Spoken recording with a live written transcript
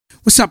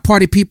What's up,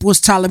 party people? It's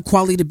Talib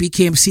Kweli, the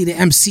BKMC, the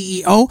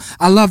MCEO.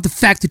 I love the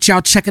fact that y'all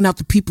checking out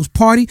the People's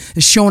Party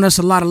and showing us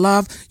a lot of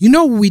love. You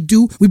know what we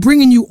do? We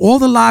bringing you all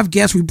the live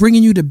guests. We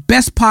bringing you the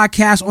best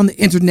podcast on the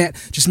internet.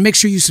 Just make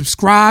sure you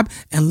subscribe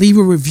and leave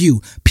a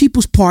review.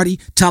 People's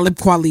Party, Talib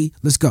Kweli.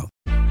 Let's go.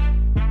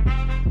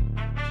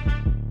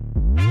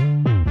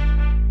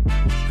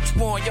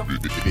 What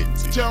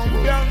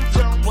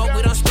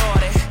we done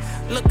started.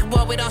 Look at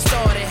what we done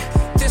started.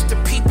 This the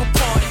People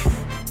Party.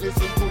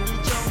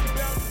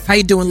 How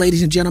you doing,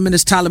 ladies and gentlemen?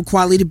 It's Talib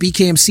Kweli, the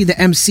BKMC, the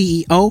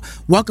MCEO.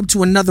 Welcome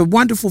to another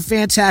wonderful,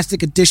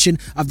 fantastic edition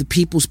of the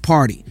People's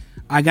Party.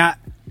 I got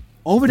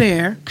over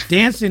there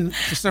dancing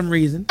for some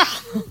reason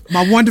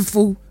my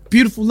wonderful,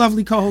 beautiful,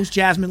 lovely co-host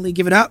Jasmin Leigh.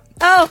 Give it up.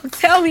 Oh,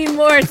 tell me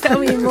more. Tell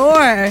me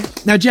more.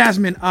 Now,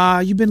 Jasmin,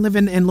 you've been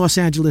living in Los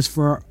Angeles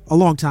for a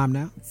long time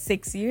now.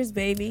 6 years,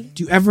 baby.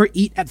 Do you ever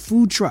eat at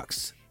food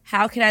trucks?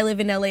 How can I live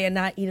in LA and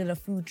not eat at a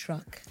food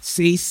truck?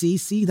 See.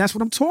 That's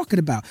what I'm talking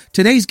about.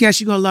 Today's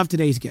guest, you're going to love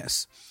today's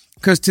guest.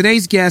 Because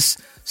today's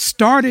guest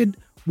started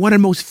one of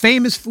the most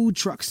famous food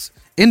trucks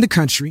in the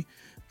country.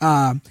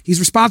 He's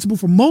responsible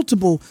for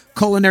multiple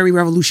culinary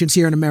revolutions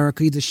here in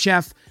America. He's a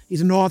chef.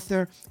 He's an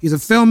author. He's a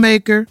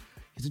filmmaker.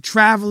 He's a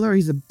traveler.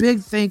 He's a big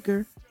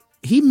thinker.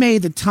 He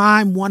made the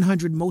Time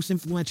 100 Most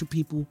Influential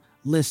People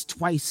list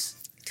twice.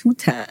 2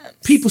 times.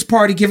 People's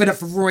Party, give it up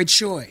for Roy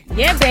Choi.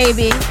 Yeah,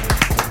 baby.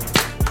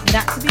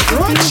 Not to be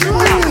confused.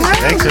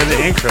 Thanks for the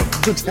intro.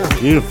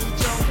 Beautiful.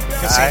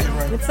 Hi.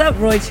 What's up,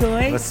 Roy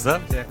Choi? What's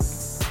up? Yeah.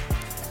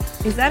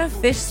 Is that a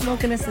fish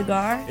smoking a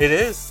cigar? It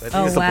is. I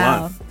think it's a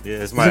blunt. Yeah,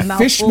 it's He's my a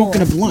fish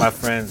smoking a blunt. my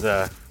friend's.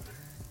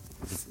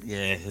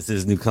 It's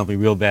his new company,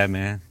 Real Bad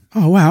Man.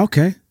 Oh, wow.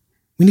 Okay.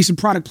 We need some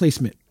product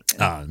placement.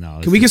 Oh no.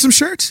 Can we get some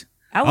shirts?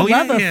 I would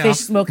love a fish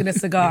smoking a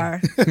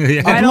cigar.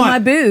 Right on my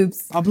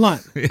boobs. A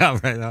blunt. Yeah,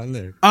 right on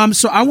there.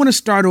 So I want to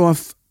start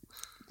off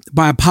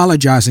by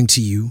apologizing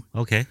to you.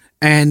 Okay.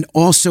 And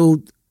also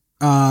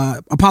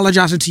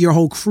apologizing to your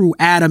whole crew,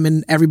 Adam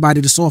and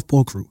everybody, the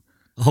softball crew.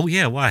 Oh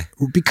yeah, why?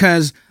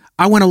 Because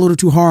I went a little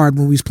too hard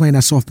when we was playing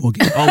that softball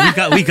game.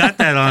 Oh, we got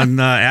that on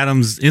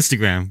Adam's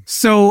Instagram.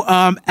 So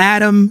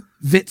Adam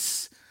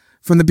Vitz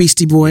from the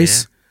Beastie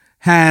Boys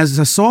has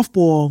a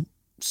softball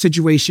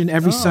situation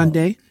every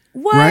Sunday.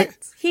 What? Right?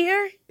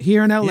 Here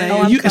in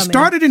LA. Yeah. It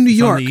started in New It's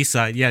York. on the east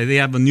side. Yeah, they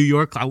have a New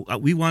York.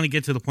 We want to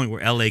get to the point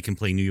where LA can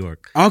play New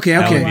York. Okay.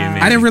 That would be Wow.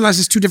 amazing. I didn't realize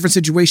it's two different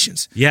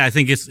situations. Yeah, I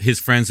think it's his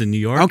friends in New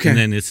York, Okay. and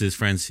then it's his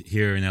friends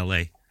here in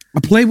LA. I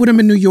played with him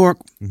in New York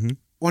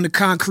on the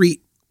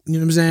concrete. You know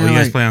what I'm saying? Oh, you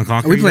guys play on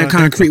concrete? We played out there?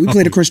 concrete. We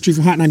played across the street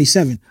from Hot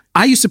 97.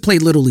 I used to play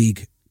Little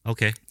League.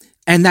 Okay.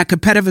 And that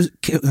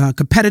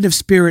competitive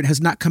spirit has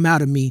not come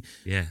out of me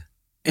Yeah.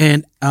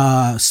 in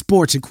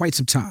sports in quite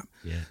some time.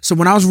 Yeah. So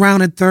when I was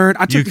rounding third,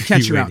 I took the You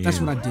catcher went out. That's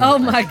in. what I did. Oh,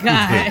 my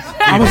God.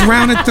 I was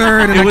rounding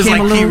third, and It was I came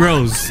like a Pete little.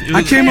 Rose.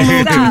 I came a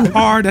little Stop. too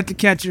hard at the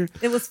catcher.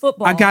 It was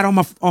football. I got on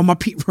my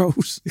Pete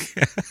Rose.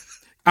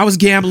 I was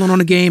gambling on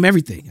the game,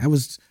 everything. I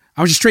was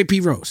just straight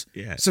Pete Rose.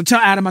 Yeah. So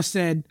tell Adam I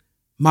said,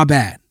 my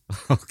bad.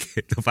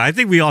 Okay. I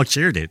think we all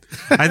cheered it.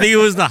 I think it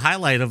was the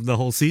highlight of the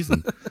whole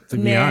season, to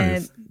be Man.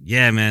 honest.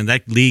 Yeah, man,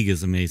 that league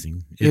is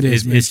amazing. It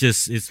is, man. It's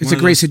just, it's It's one a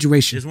of great those-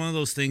 situation. It's one of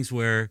those things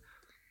where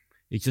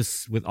it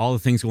just, with all the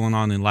things going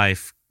on in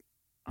life,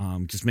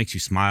 just makes you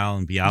smile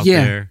and be out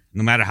Yeah. there,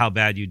 no matter how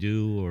bad you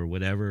do or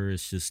whatever.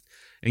 It's just,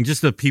 and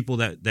just the people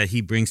that he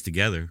brings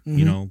together,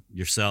 you know,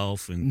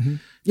 yourself and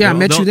Yeah, I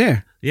met you they'll-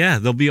 there. Yeah,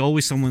 there'll be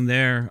always someone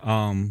there,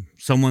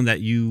 someone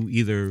that you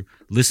either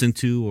listen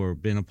to or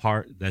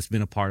that's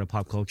been a part of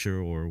pop culture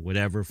or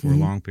whatever for a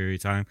long period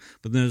of time.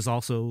 But then there's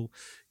also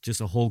just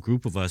a whole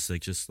group of us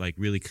that just like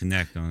really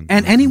connect on.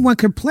 And anyone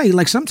could play.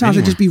 Like sometimes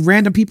it just be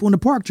random people in the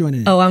park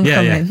joining in. Oh, I'm Yeah,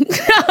 coming.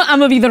 I'm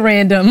going to be the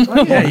random.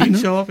 yeah, you can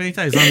show up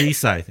anytime. It's on the east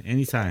side,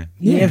 anytime.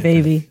 Yeah,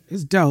 baby.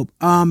 It's dope.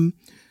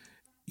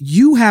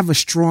 You have a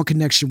strong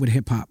connection with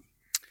hip hop.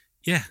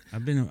 Yeah,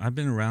 I've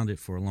been around it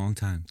for a long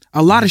time.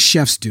 A lot of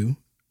chefs do.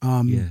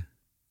 Yeah,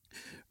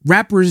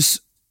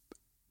 Rappers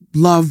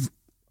love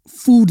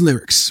food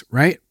lyrics,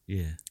 right?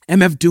 yeah,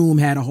 MF Doom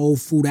had a whole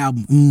food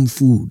album,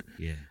 Food.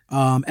 yeah,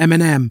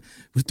 Eminem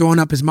was throwing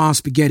up his mom's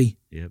spaghetti,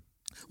 yep.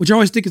 which I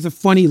always think is a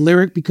funny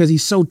lyric because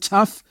he's so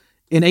tough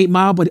in 8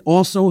 Mile, but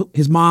also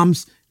his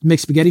mom's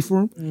makes spaghetti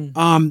for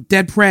him.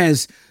 Dead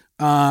Prez,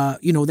 they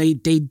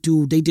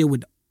deal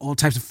with all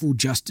types of food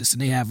justice,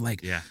 and they have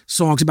like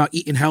songs about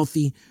eating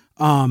healthy.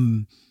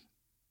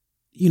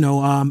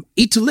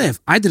 Eat to Live.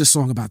 I did a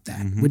song about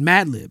that with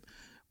Madlib.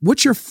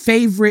 What's your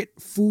favorite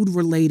food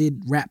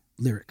related rap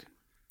lyric?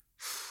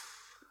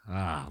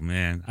 Oh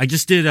man, I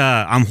just did.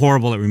 I'm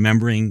horrible at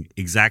remembering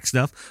exact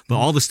stuff, but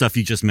all the stuff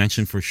you just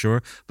mentioned for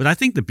sure. But I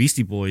think the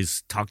Beastie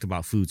Boys talked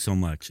about food so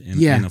much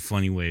in a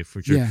funny way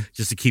for sure. Yeah.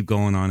 Just to keep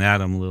going on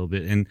Adam a little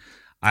bit, and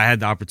I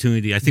had the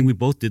opportunity. I think we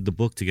both did the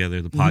book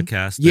together, the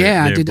podcast.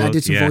 Yeah, their I did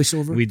book. some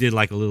voiceover. We did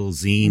like a little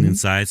zine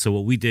inside. So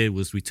what we did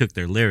was we took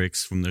their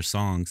lyrics from their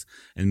songs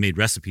and made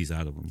recipes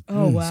out of them.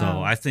 Oh, wow.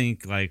 So I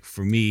think like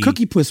for me,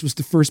 Cookie Puss was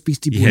the first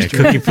Beastie Boys yeah,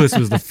 track. Cookie Puss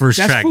was the first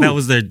That's track. food. That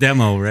was their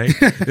demo, right?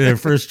 Their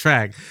first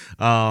track.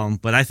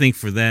 But I think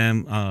for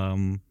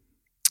them,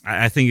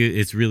 I think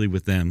it's really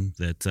with them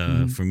that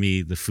for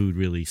me, the food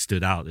really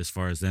stood out as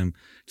far as them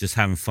just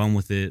having fun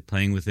with it,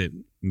 playing with it,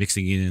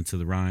 mixing it into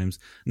the rhymes,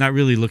 not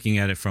really looking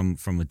at it from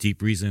a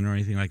deep reason or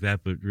anything like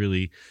that, but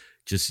really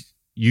just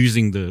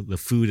using the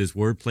food as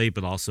wordplay,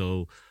 but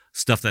also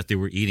stuff that they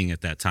were eating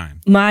at that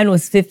time. Mine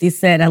was 50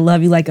 Cent. I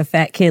love you like a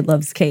fat kid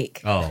loves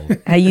cake. Oh,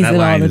 I use that it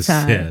all line the is,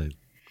 time. yeah,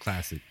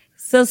 classic.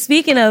 So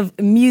speaking of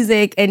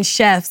music and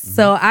chefs,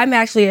 so I'm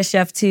actually a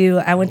chef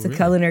too. I went to really?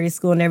 culinary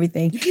school and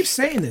everything. You keep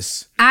saying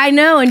this. I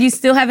know, and you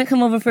still haven't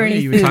come over for Oh, yeah, any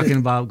you food. were talking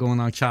about going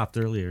on Chopped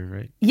earlier,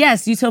 right?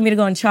 Yes, you told me to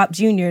go on Chop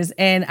Juniors,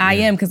 and I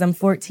am because I'm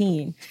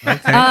 14.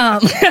 Okay.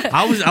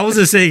 I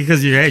wasn't saying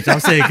because you're age. I'm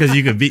saying because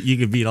you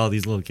could beat all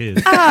these little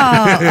kids.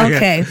 Oh,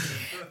 okay.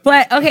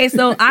 But okay,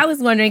 so I was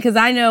wondering because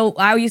I know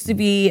I used to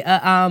be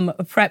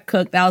a prep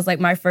cook. That was like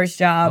my first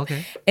job,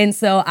 Okay. and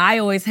so I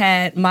always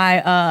had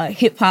my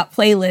hip hop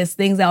playlist,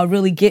 things that would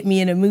really get me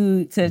in a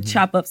mood to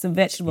chop up some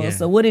vegetables. Yeah.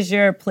 So, what is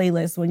your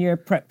playlist when you're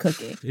prep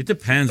cooking? It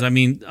depends. I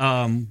mean,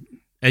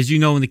 as you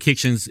know, in the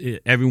kitchens,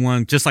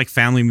 everyone, just like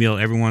family meal,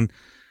 everyone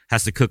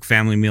has to cook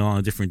family meal on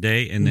a different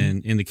day, and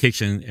then in the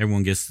kitchen,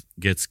 everyone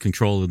gets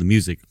control of the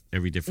music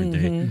every different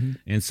day.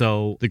 And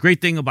so the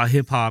great thing about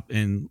hip hop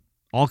and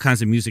all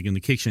kinds of music in the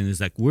kitchen is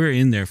like we're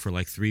in there for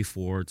like 3,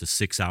 4 to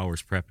 6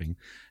 hours prepping,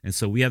 and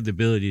so we have the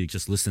ability to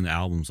just listen to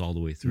albums all the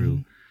way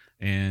through.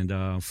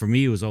 And for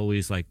me, it was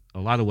always like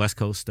a lot of West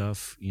Coast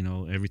stuff, you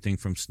know, everything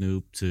from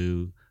Snoop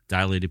to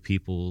Dilated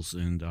Peoples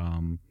and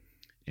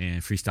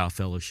Freestyle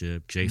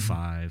Fellowship,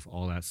 J5,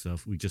 all that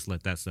stuff. We just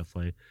let that stuff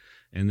play,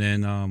 and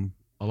then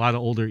a lot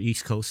of older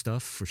East Coast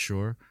stuff for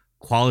sure.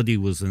 Quality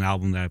was an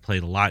album that I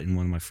played a lot in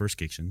one of my first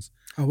kitchens.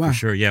 Oh wow. For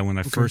sure, yeah. When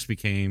I first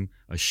became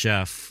a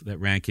chef that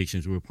ran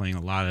kitchens, we were playing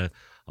a lot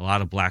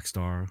of Black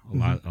Star,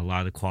 a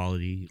lot of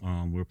Quality.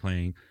 We were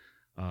playing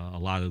a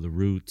lot of the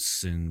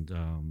Roots,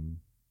 and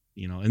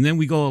you know, and then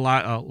we go a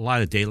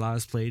lot of De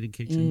La's played in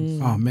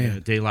kitchens. Oh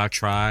man, De La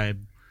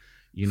Tribe,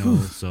 you know.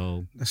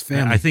 So that's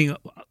family. I think,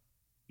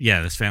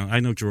 yeah, that's family.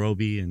 I know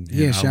Jerobi and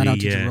Yeah, shout Ali, out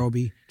to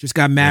Jerobi. Just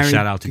got married.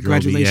 shout out to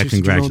Congratulations, Jerobi. Yeah, to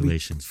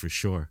congratulations for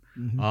sure.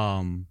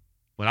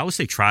 But I would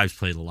say Tribes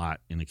played a lot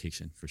in the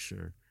kitchen for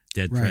sure.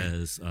 Dead Right.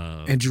 Prez.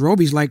 And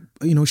Jerobi's like,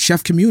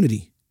 chef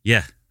community.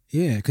 Yeah,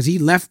 Yeah, because he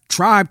left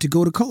Tribe to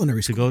go to culinary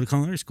to school. go to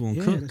culinary school and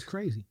Yeah, cook. that's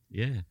crazy.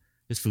 Yeah,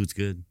 his food's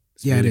good.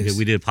 It's Yeah, it really is. good.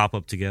 We did a pop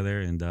up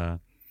together, and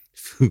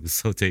food was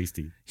so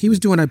tasty. He was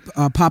doing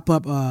a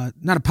pop-up,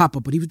 not a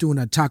pop-up, but he was doing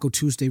a Taco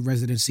Tuesday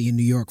residency in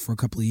New York for a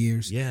couple of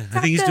years. Yeah,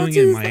 I think he's Taco doing it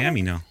in Tuesday.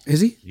 Miami now.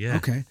 Is he? Yeah.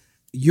 Okay.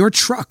 Your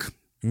truck,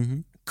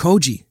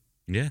 Kogi,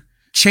 Yeah.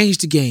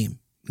 changed the game.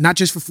 Not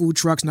just for food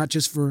trucks, not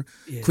just for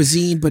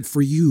cuisine, but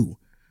for you.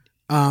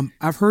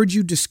 I've heard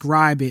you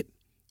describe it,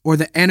 or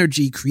the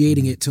energy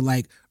creating it, to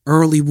like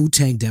early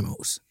Wu-Tang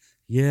demos.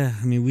 Yeah,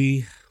 I mean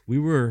we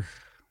were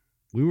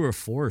a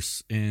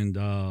force, and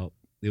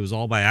it was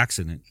all by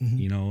accident,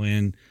 you know,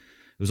 and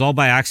it was all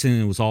by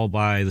accident. It was all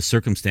by the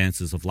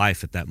circumstances of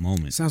life at that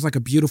moment. Sounds like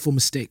a beautiful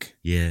mistake.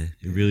 Yeah,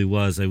 it really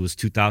was. It was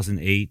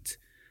 2008.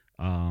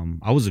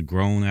 I was a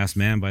grown ass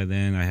man by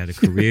then. I had a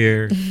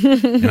career,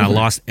 and I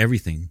lost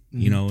everything,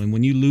 you know. And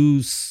when you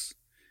lose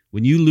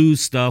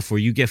stuff, or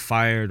you get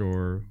fired,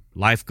 or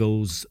life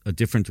goes a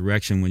different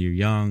direction when you're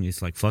young,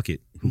 it's like, fuck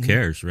it, who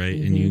cares, right?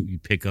 And you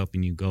pick up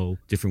and you go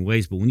different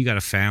ways. But when you got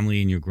a family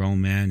and you're a grown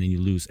man and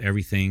you lose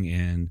everything,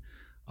 and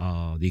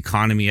the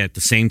economy at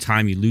the same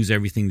time, you lose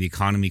everything, the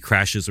economy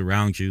crashes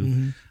around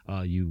you.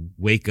 You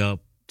wake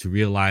up to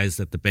realize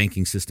that the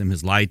banking system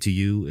has lied to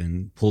you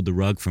and pulled the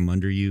rug from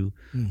under you,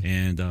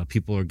 and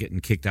people are getting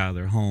kicked out of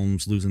their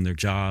homes, losing their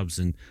jobs,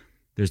 and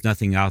there's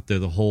nothing out there.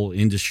 The whole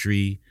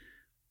industry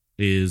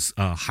is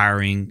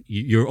hiring.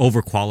 You're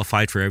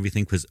overqualified for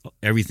everything because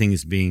everything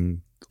is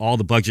all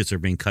the budgets are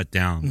being cut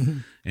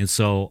down. And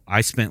so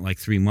I spent like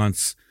 3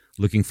 months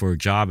looking for a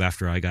job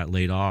after I got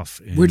laid off.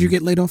 And Where'd you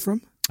get laid off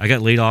from? I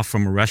got laid off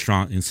from a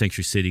restaurant in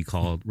Century City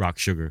called Rock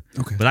Sugar.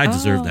 Okay. But I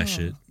deserved that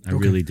shit. I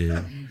really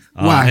did.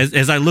 Why?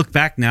 As I look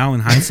back now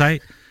in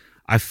hindsight,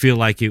 I feel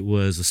like it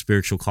was a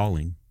spiritual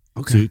calling.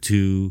 Okay.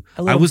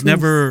 I was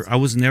never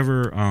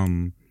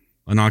an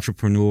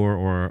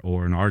entrepreneur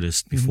or an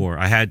artist before.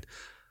 I had,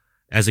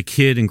 as a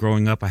kid and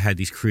growing up, I had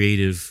these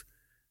creative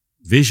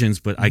visions,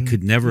 but I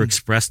could never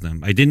express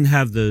them.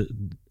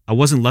 I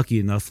wasn't lucky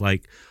enough,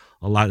 like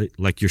a lot of,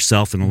 like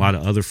yourself and a lot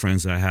of other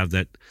friends that I have,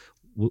 that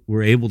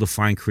were able to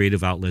find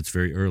creative outlets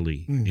very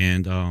early.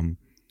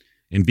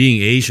 And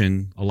being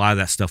Asian, a lot of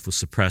that stuff was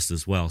suppressed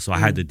as well. So I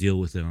had to deal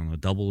with it on a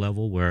double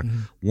level, where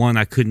one,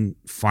 I couldn't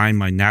find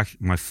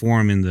my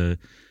form in the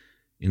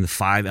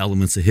 5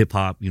 elements of hip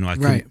hop. You know,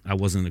 I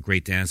wasn't a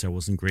great dancer. I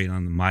wasn't great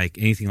on the mic,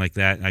 anything like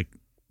that. I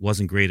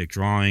wasn't great at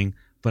drawing.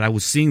 but I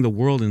was seeing the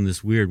world in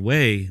this weird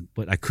way,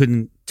 but I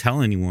couldn't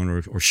tell anyone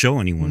or show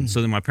anyone.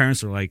 So then my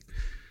parents were like,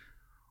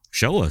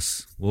 show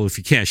us. Well, if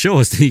you can't show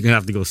us, then you're gonna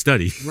have to go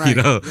study. Right,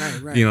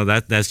 Right. You know,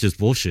 that's just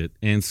bullshit.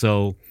 And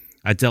so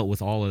I dealt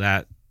with all of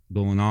that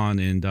going on.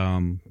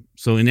 And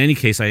so in any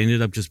case, I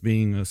ended up just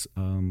being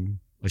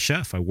a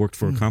chef. I worked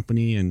for a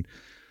company, and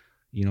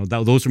you know,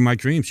 those were my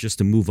dreams, just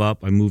to move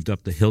up. I moved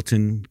up the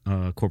Hilton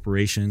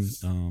Corporation.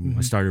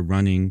 I started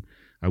running.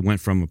 I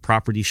went from a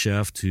property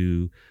chef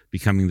to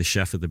becoming the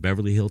chef at the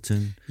Beverly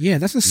Hilton. Yeah,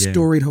 that's a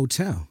storied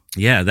hotel.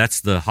 Yeah,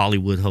 that's the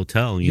Hollywood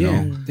Hotel, you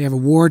know. They have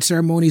award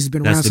ceremonies. It's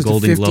been around That's the since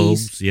Golden the 50s.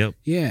 Globes. Yep.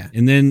 Yeah.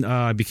 And then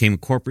I became a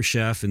corporate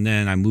chef, and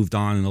then I moved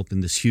on and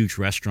opened this huge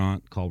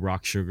restaurant called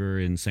Rock Sugar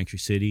in Century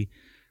City.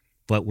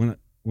 But when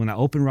I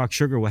opened Rock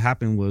Sugar, what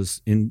happened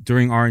was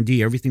during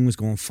R&D, everything was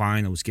going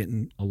fine. I was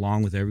getting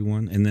along with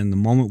everyone. And then the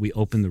moment we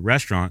opened the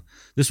restaurant,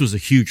 this was a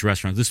huge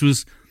restaurant. This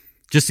was,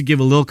 just to give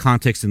a little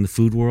context in the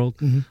food world,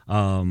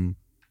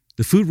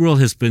 the food world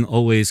has been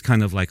always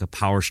kind of like a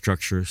power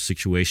structure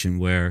situation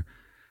where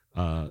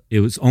it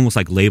was almost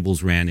like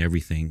labels ran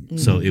everything.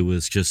 So it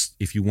was just,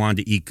 if you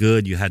wanted to eat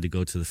good, you had to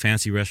go to the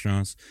fancy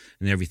restaurants,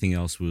 and everything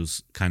else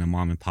was kind of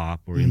mom and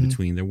pop or in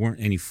between. There weren't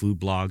any food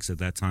blogs at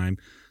that time.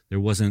 There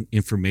wasn't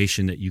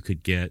information that you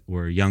could get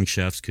where young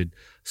chefs could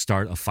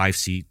start a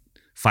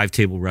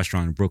 5-table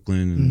restaurant in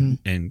Brooklyn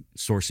and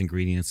source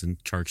ingredients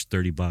and charge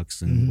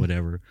 $30 and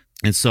whatever.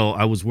 And so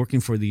I was working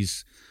for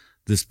this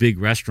big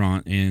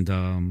restaurant,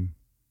 and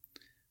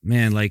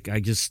man, like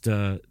I just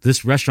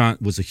this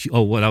restaurant was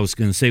what I was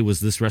going to say was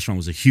this restaurant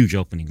was a huge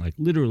opening, like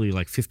literally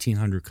like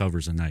 1,500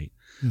 covers a night.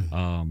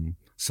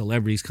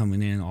 Celebrities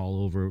coming in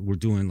all over. We're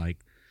doing like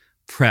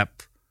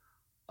prep.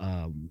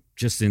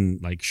 Just in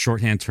like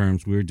shorthand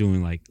terms, we were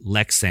doing like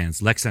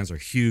Lexans. Lexans are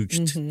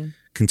huge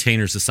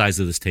containers the size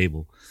of this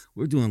table.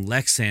 We're doing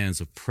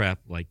Lexans of prep,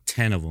 like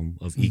 10 of them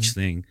of each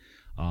thing,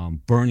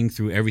 burning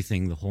through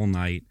everything the whole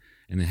night,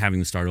 and then having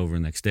to start over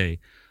the next day.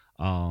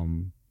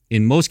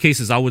 In most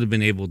cases, I would have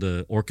been able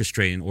to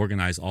orchestrate and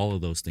organize all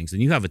of those things.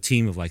 And you have a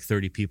team of like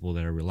 30 people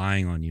that are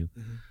relying on you.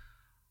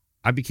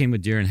 I became a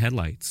deer in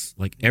headlights,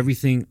 like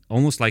everything,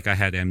 almost like I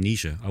had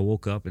amnesia. I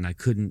woke up and I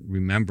couldn't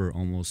remember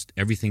almost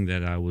everything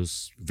that I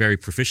was very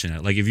proficient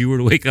at. Like if you were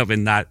to wake up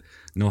and not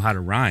know how to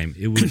rhyme,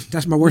 it was...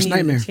 That's my worst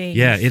nightmare.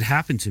 Yeah, it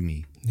happened to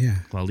me. Yeah.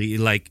 Kweli.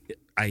 Like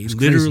I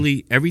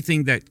literally,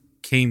 everything that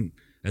came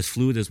as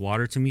fluid as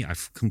water to me, I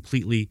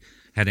completely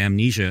had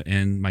amnesia,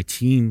 and my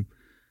team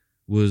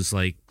was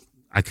like,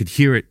 I could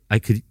hear it. I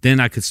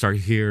could start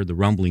to hear the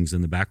rumblings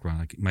in the background.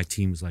 Like my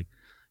team was like,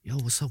 yo,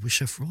 what's up with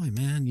Chef Roy,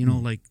 man? You know,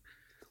 like,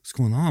 what's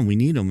going on? We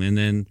need him.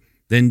 And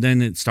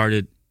then it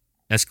started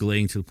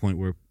escalating to the point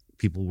where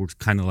people were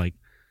kind of like,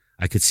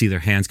 I could see their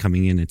hands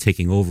coming in and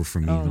taking over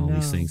from me and all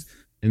these things.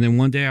 And then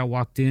one day I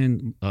walked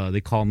in,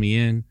 they called me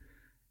in,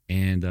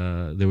 and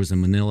there was a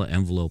manila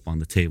envelope on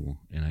the table,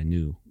 and I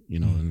knew, you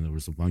know, and there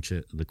was a bunch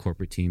of the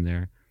corporate team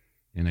there,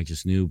 and I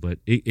just knew. But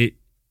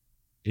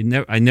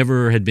I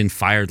never had been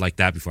fired like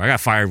that before. I got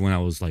fired when I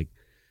was like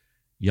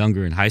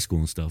younger in high school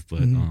and stuff,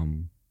 but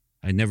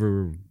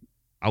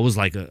I was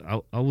like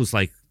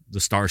the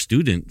star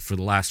student for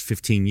the last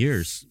 15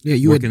 years. Yeah,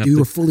 you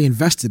were fully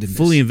invested in this.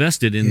 Fully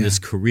invested in this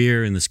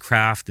career, in this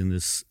craft, in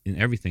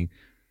everything.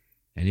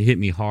 And it hit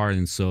me hard.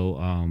 And so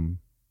a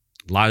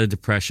lot of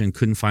depression,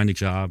 couldn't find a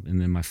job. And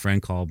then my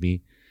friend called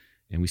me,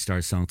 and we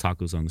started selling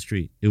tacos on the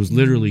street. It was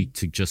literally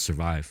to just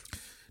survive.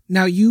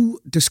 Now, you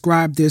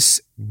describe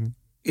this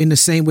in the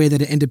same way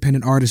that an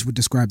independent artist would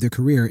describe their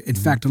career. In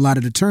fact, a lot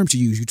of the terms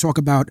you use, you talk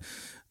about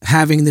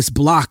having this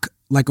block,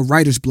 like a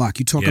writer's block.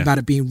 You talk about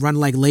it being run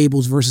like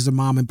labels versus a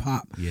mom and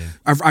pop. Yeah.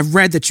 I've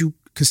read that you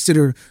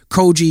consider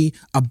Kogi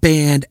a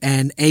band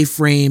and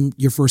A-Frame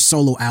your first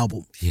solo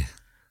album. Yeah.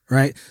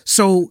 Right?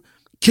 So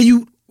can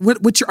you,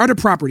 with your other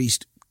properties,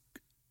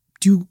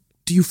 do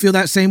you feel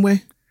that same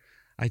way?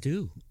 I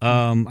do.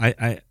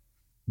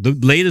 The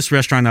latest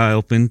restaurant I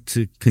opened,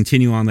 to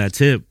continue on that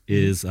tip,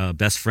 is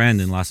Best Friend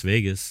in Las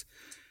Vegas.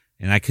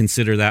 And I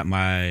consider that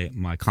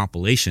my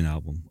compilation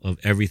album of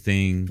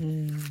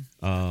everything,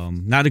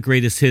 not the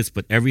greatest hits,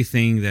 but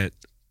everything that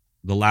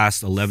the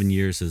last 11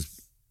 years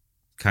has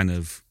kind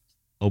of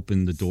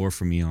opened the door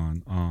for me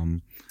on.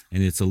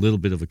 And it's a little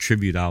bit of a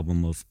tribute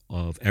album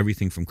of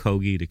everything from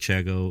Kogi to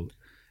Chego,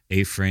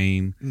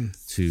 A-Frame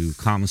to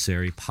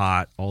Commissary,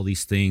 Pot, all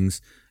these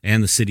things,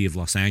 and the city of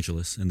Los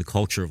Angeles and the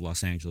culture of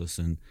Los Angeles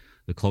and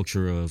the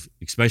culture of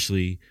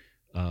especially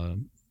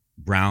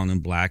brown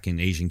and black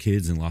and Asian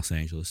kids in Los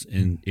Angeles.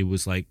 And it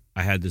was like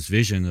I had this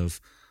vision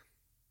of,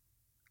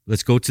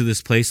 let's go to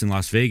this place in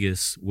Las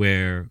Vegas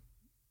where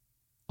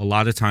a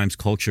lot of times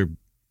culture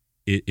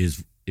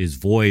is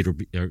void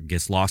or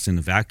gets lost in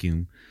the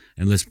vacuum,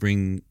 and let's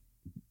bring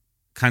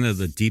kind of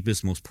the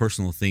deepest, most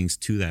personal things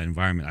to that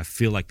environment. I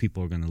feel like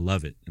people are going to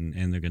love it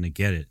and they're going to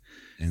get it.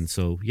 And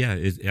so, yeah,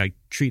 I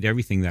treat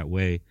everything that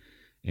way.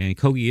 And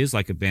Kogi is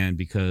like a band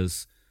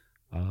because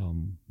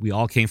we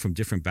all came from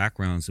different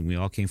backgrounds, and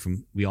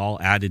we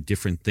all added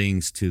different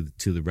things to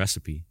the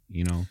recipe,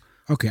 you know?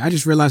 Okay, I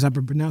just realized I've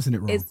been pronouncing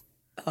it wrong.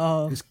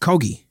 It's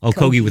Kogi. Oh,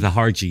 Kogi with a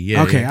hard G.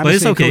 Yeah. Okay, yeah. I But was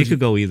it's saying okay. It Kogi. could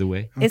go either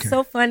way. It's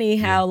so funny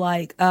how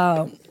like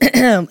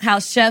how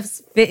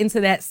chefs fit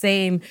into that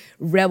same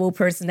rebel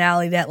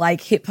personality that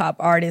like hip hop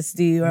artists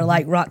do or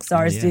like rock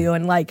stars do.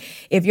 And like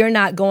if you're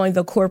not going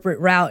the corporate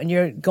route and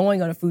you're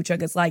going on a food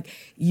truck, it's like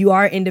you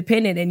are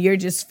independent and you're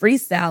just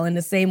freestyling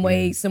the same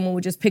way someone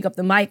would just pick up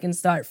the mic and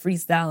start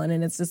freestyling.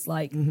 And it's just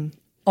like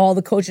all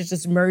the cultures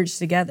just merge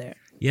together.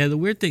 Yeah, the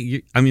weird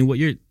thing, what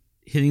you're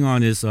hitting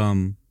on is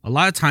a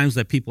lot of times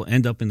that people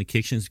end up in the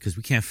kitchens because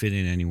we can't fit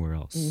in anywhere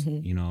else,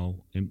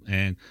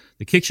 and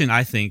the kitchen,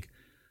 I think,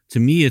 to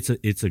me,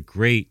 it's a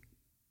great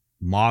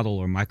model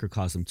or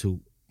microcosm to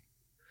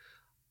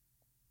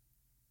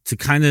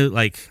kind of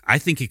like, I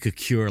think it could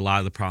cure a lot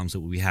of the problems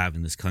that we have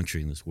in this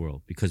country, in this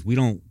world, because we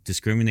don't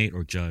discriminate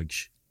or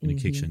judge in the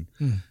kitchen.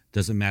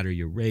 Doesn't matter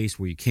your race,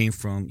 where you came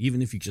from,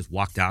 even if you just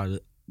walked out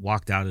of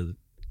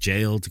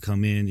jail to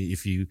come in,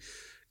 if you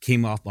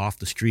came off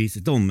the streets,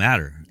 it don't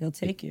matter. They'll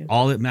take you.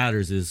 All that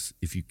matters is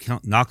if you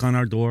knock on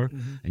our door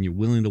and you're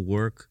willing to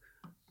work,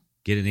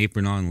 get an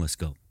apron on, and let's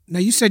go. Now,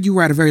 you said you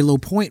were at a very low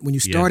point when you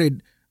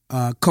started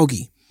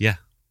Kogi. Yeah.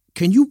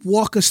 Can you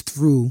walk us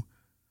through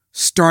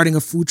starting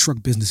a food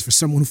truck business for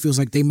someone who feels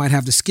like they might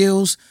have the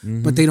skills,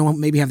 but they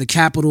don't maybe have the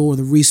capital or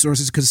the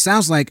resources? Because it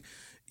sounds like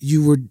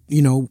you were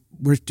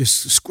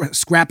just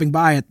scrapping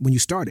by it when you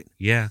started.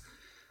 Yeah.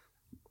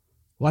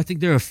 Well, I think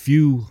there are a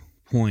few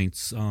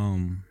points.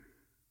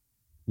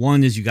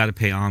 One is you got to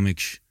pay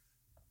homage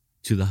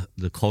to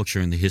the culture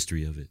and the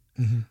history of it.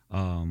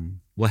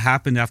 What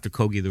happened after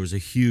Kogi, there was a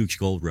huge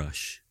gold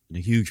rush and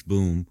a huge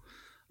boom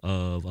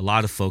of a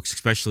lot of folks,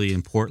 especially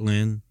in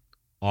Portland,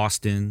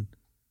 Austin,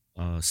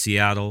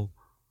 Seattle,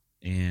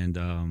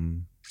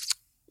 and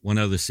one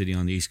other city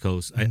on the East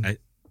Coast.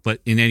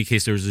 But in any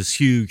case, there was this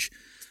huge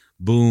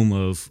boom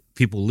of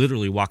people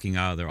literally walking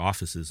out of their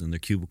offices and their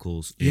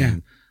cubicles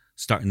and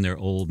starting their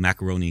old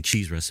macaroni and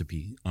cheese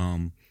recipe.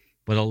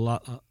 But a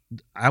lot,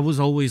 I was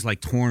always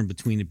like torn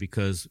between it,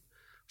 because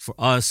for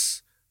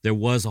us, there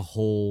was a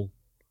whole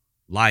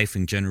life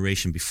and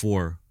generation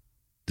before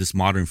this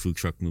modern food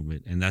truck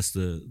movement. And that's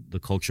the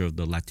culture of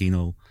the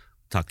Latino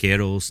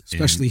taqueros,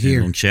 especially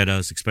here, and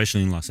loncheras,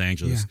 especially in Los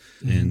Angeles.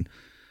 And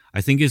I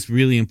think it's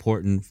really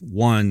important,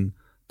 one,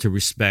 to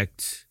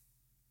respect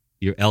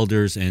your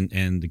elders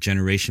and the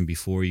generation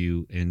before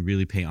you, and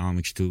really pay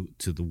homage to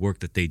the work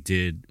that they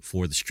did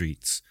for the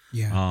streets.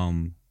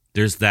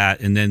 There's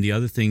that. And then the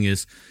other thing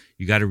is,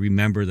 you got to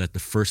remember that the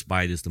first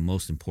bite is the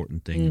most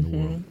important thing in the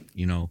world,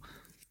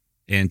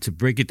 And to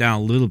break it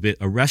down a little bit,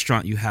 a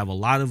restaurant, you have a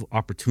lot of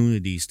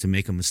opportunities to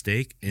make a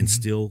mistake and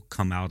still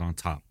come out on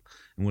top.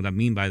 And what I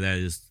mean by that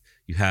is,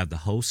 you have the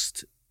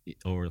host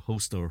or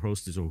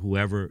hostess or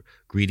whoever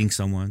greeting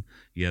someone.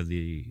 You have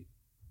the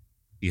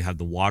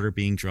water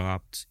being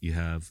dropped. You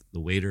have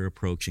the waiter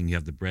approaching. You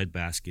have the bread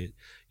basket.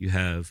 You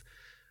have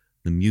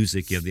the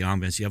music. You have the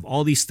ambiance. You have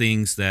all these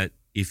things that,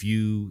 if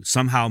you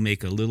somehow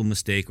make a little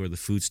mistake, or the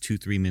food's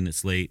 2-3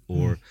 minutes late,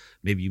 or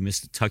maybe you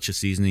missed a touch of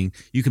seasoning,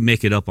 you can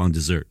make it up on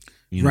dessert.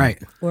 Right.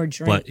 Or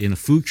drink. But in a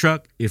food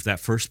truck, if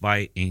that first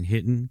bite ain't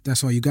hitting,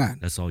 that's all you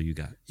got. That's all you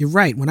got. You're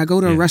right. When I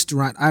go to a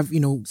restaurant,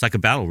 it's like a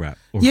battle rap.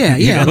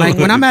 Yeah. Like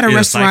when I'm at a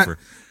restaurant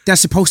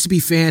that's supposed to be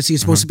fancy,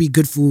 it's supposed to be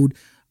good food,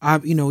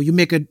 you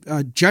make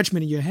a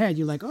judgment in your head.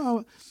 You're like,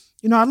 oh,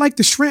 I like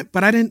the shrimp,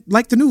 but I didn't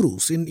like the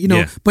noodles. And,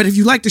 but if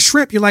you like the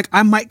shrimp, you're like,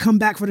 I might come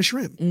back for the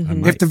shrimp.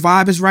 If the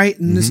vibe is right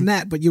and this and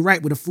that. But you're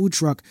right, with a food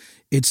truck,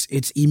 it's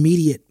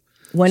immediate.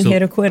 One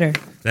hit or quitter.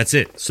 That's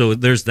it. So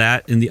there's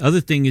that. And the other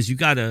thing is,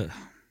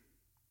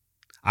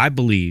 I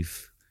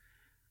believe,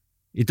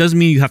 it doesn't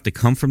mean you have to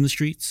come from the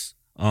streets,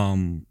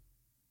 but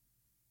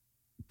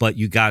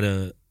you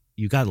gotta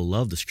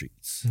love the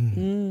streets.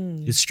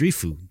 It's street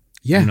food.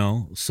 Yeah.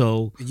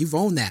 So. And you've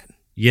owned that.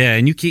 Yeah.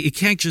 And it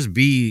can't just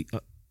be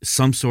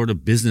some sort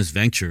of business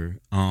venture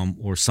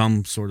or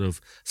some sort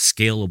of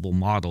scalable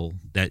model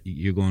that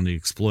you're going to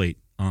exploit.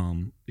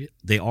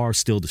 They are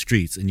still the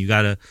streets, and you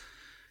gotta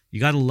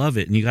love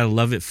it, and you gotta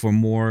love it for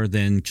more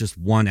than just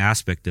one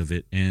aspect of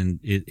it. And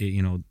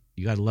you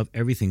gotta love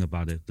everything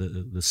about it: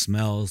 the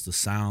smells, the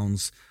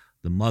sounds,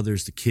 the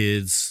mothers, the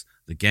kids,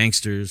 the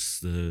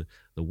gangsters, the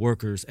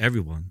workers,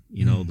 everyone.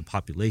 The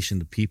population,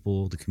 the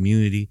people, the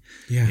community.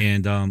 Yeah.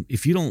 And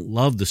if you don't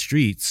love the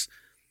streets,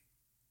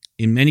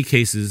 in many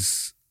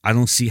cases, I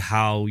don't see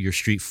how your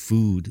street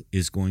food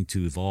is going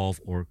to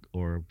evolve or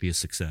be a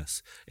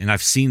success. And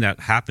I've seen that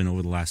happen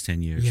over the last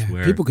 10 years. Yeah,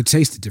 where people could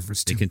taste the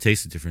difference too. They can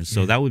taste the difference.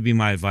 So that would be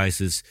my advice,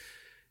 is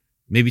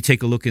maybe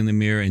take a look in the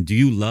mirror, and do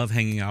you love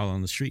hanging out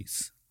on the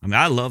streets? I mean,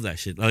 I love that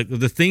shit. Like,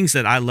 the things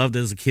that I loved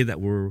as a kid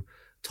that were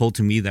told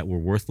to me that were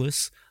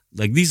worthless,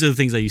 like, these are the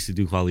things I used to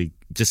do, Kweli,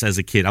 just as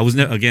a kid. I was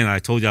I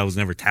told you I was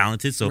never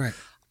talented. So,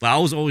 but I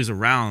was always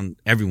around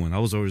everyone. I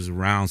was always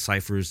around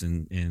ciphers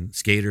and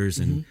skaters,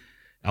 and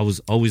I was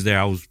always there.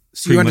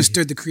 So you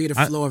understood the creative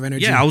flow of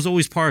energy. Yeah, I was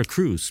always part of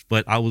crews,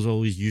 but I was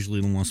always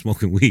usually the one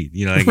smoking weed.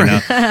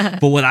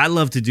 But what I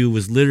loved to do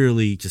was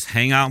literally just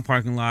hang out in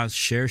parking lots,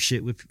 share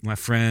shit with my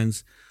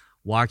friends,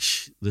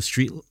 watch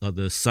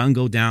the sun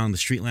go down, the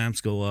street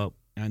lamps go up.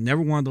 I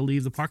never wanted to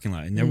leave the parking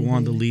lot. I never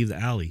wanted to leave the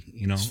alley,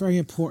 you know? It's very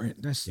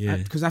important. That's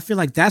because I feel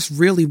like that's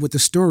really what the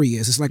story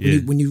is. It's like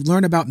when you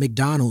learn about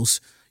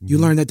McDonald's, you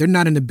learn that they're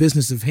not in the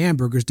business of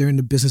hamburgers. They're in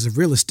the business of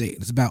real estate.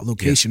 It's about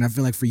location. I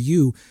feel like for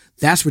you,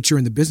 that's what you're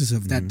in the business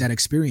of, that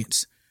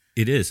experience.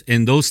 It is.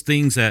 And those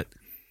things that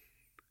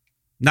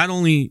not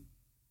only,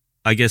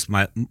 I guess,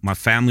 my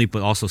family,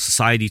 but also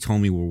society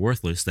told me were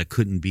worthless, that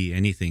couldn't be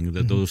anything,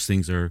 that those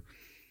things are,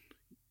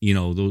 you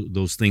know,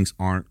 those things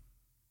aren't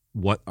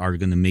what are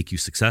going to make you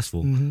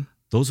successful.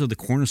 Those are the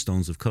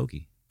cornerstones of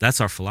Kogi. That's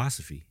our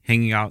philosophy.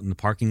 Hanging out in the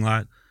parking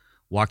lot,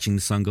 watching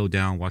the sun go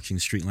down, watching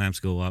the street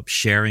lamps go up,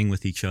 sharing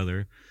with each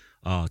other,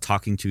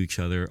 talking to each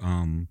other,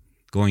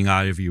 going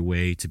out of your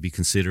way to be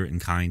considerate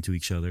and kind to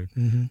each other,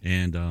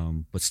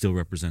 and but still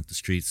represent the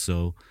streets.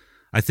 So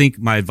I think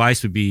my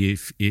advice would be,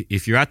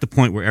 if you're at the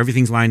point where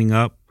everything's lining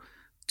up,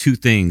 two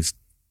things: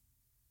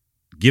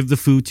 give the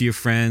food to your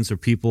friends or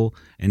people,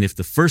 and if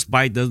the first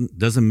bite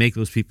doesn't make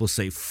those people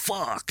say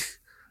 "fuck,"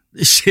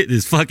 this shit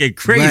is fucking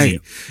crazy.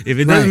 Right. If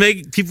it doesn't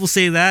make people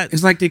say that,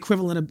 it's like the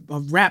equivalent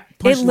of rap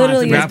punchlines. It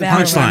literally is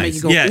battle rap.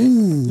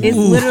 It's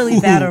literally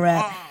battle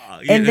rap.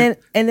 And then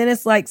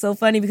it's like so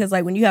funny because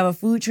like when you have a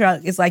food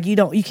truck, it's like you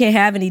can't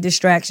have any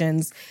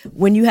distractions.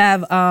 When you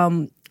have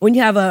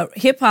a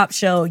hip hop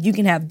show, you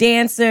can have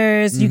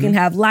dancers, you can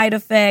have light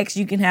effects,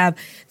 you can have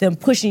them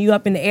pushing you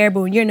up in the air.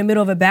 But when you're in the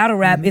middle of a battle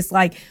rap, it's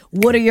like,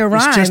 what are your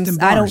rhymes?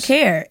 I don't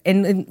care.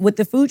 And with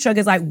the food truck,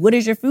 it's like, what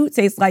does your food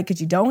taste like?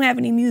 Because you don't have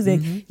any music,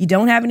 you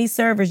don't have any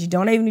servers, you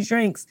don't have any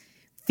drinks.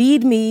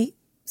 Feed me.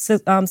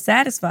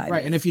 Satisfied.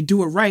 Right, and if you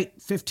do it right,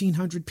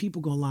 1,500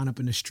 people gonna line up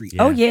in the street.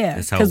 Yeah. Oh yeah,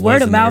 because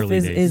word of mouth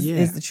is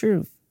the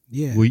truth.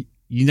 Yeah,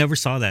 you never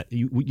saw that.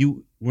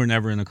 You were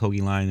never in a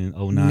Kogi line in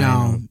 2009.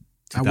 No,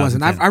 I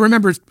wasn't. I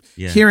remember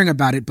hearing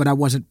about it, but I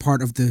wasn't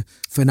part of the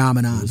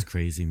phenomenon. It was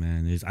crazy,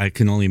 man. I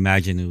can only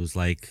imagine it was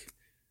like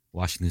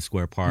Washington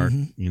Square Park,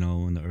 you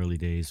know, in the early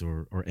days,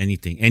 or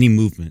anything, any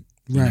movement.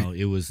 You know,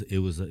 it was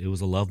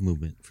a love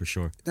movement for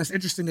sure. That's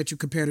interesting that you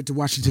compared it to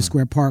Washington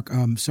Square Park.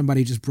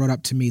 Somebody just brought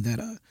up to me that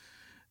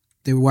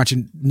they were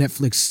watching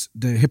Netflix,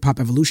 the Hip Hop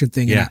Evolution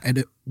thing,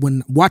 and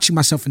when watching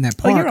myself in that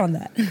park, you're on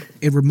that.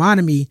 It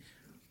reminded me.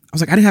 I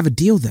was like, I didn't have a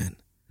deal then.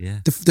 Yeah.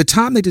 The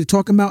time they did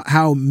talking about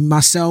how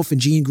myself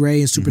and Jean Grey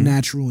and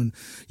Supernatural and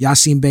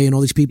Yasin Bey and all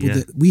these people,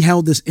 that we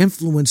held this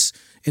influence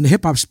in the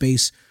hip hop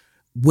space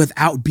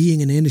without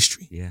being in the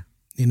industry. Yeah.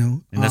 You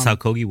know, and that's how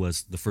Kogi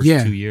was the first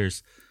 2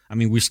 years. I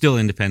mean, we're still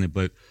independent,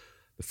 but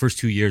the first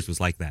 2 years was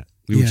like that.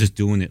 We were just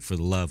doing it for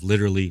the love,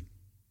 literally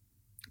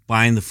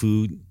buying the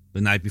food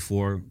the night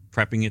before,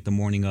 prepping it the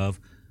morning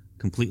of,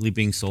 completely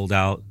being sold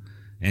out,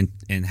 and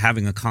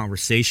having a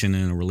conversation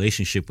and a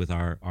relationship with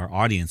our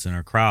audience and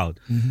our crowd.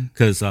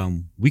 Because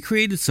we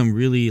created some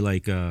really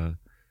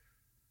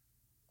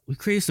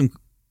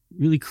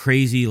really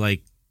crazy,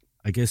 like,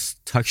 I guess,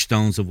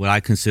 touchstones of what I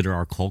consider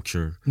our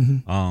culture.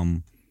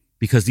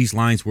 Because these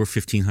lines were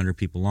 1,500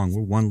 people long.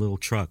 We're one little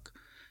truck.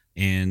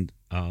 And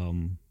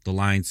the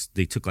lines,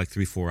 they took like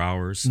 3-4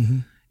 hours,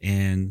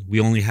 and we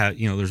only had,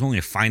 there's only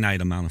a finite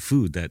amount of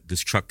food that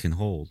this truck can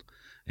hold,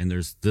 and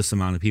there's this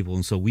amount of people.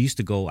 And so we used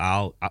to go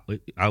out.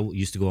 I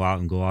used to go out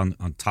and go on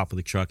top of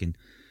the truck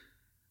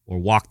or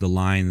walk the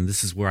line. And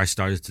this is where I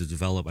started to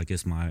develop, I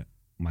guess, my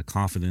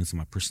confidence and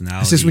my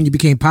personality. Is this when you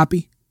became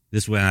Poppy?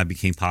 This is when I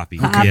became Poppy.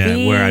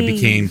 Yeah, where I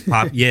became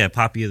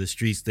Poppy of the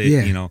streets.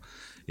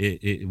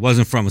 It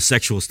wasn't from a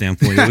sexual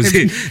standpoint.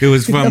 It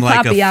was from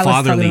like a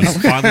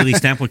fatherly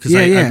standpoint, because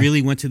I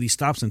really went to these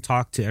stops and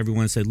talked to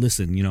everyone and said,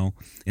 listen,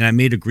 and I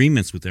made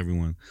agreements with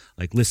everyone.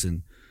 Like,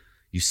 listen,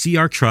 you see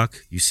our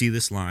truck, you see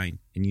this line,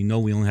 and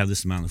we only have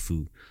this amount of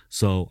food.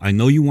 So I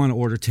know you want to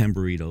order 10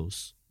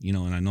 burritos,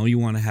 and I know you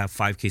want to have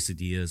 5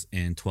 quesadillas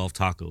and 12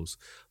 tacos,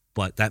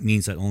 but that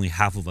means that only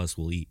half of us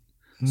will eat.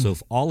 So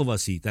if all of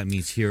us eat, that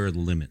means here are the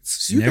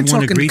limits. So you've been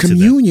talking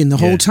communion the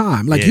whole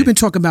time. Like you've been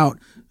talking about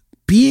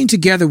being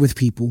together with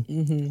people,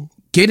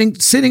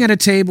 sitting at a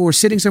table or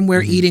sitting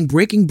somewhere, eating,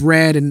 breaking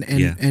bread,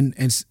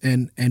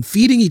 and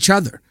feeding each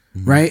other,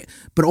 right?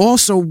 But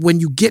also, when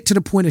you get to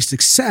the point of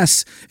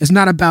success, it's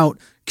not about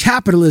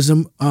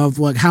capitalism of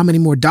like how many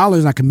more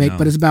dollars I can make,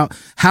 but it's about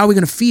how are we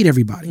going to feed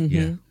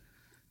everybody.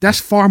 That's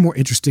far more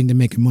interesting than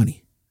making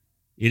money.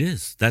 It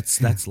is.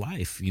 That's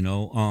life.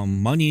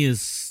 Money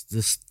is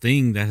this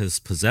thing that has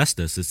possessed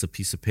us. It's a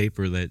piece of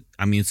paper that,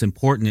 it's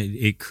important.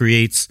 It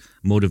creates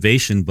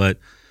motivation, but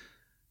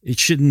it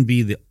shouldn't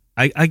be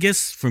I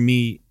guess for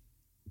me,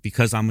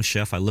 because I'm a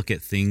chef, I look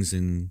at things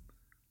in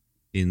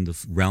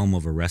the realm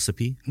of a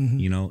recipe,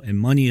 and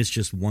money is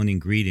just one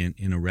ingredient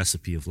in a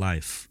recipe of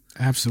life.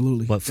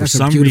 Absolutely. But for That's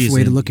some a beautiful reason,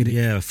 way to look at it.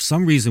 Yeah, for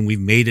some reason we've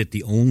made it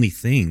the only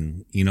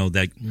thing,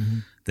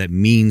 that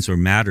means or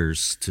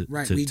matters to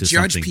we to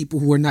judge something. people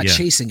who are not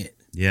chasing it.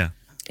 Yeah.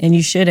 And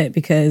you shouldn't,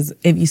 because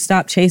if you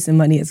stop chasing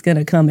money, it's going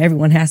to come.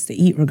 Everyone has to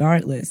eat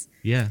regardless.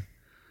 Yeah.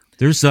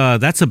 There's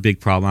that's a big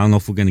problem. I don't know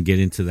if we're going to get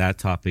into that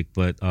topic,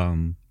 but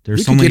there's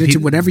we so can many get people, into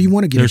whatever you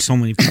want to get There's into. so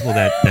many people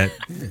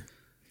that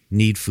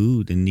need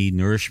food and need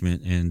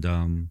nourishment and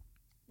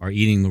are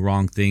eating the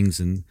wrong things.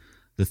 And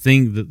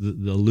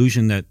the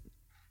illusion that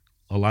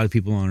a lot of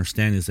people don't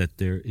understand is that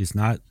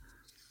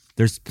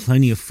there's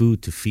plenty of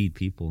food to feed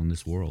people in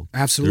this world.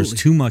 Absolutely.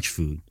 There's too much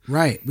food.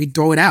 Right. We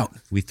throw it out.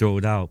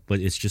 But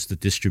it's just the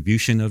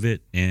distribution of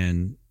it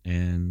and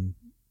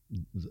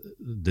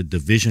the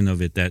division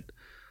of it that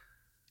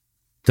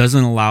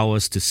doesn't allow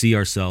us to see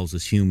ourselves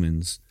as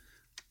humans,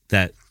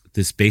 that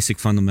this basic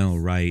fundamental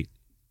right,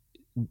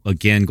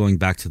 again, going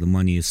back to the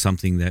money, is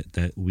something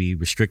that we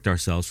restrict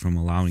ourselves from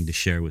allowing to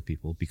share with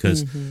people,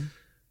 because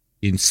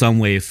in some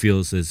way it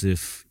feels as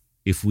if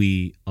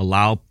we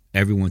allow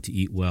everyone to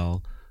eat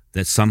well,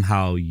 that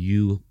somehow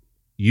you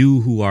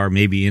who are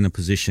maybe in a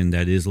position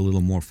that is a little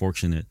more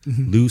fortunate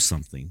lose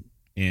something.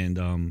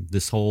 And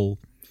this whole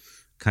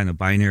kind of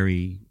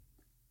binary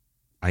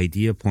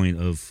idea point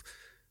of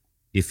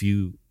if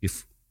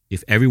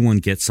everyone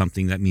gets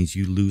something, that means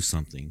you lose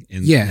something.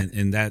 And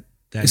that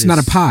it's not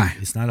a pie.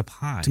 It's not a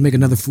pie. To make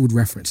another food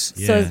reference.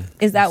 Yeah. So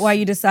is that why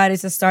you decided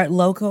to start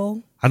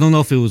local? I don't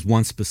know if it was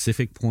one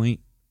specific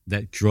point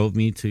that drove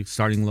me to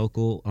starting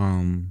local.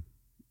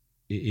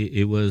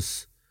 It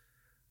was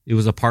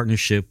a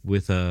partnership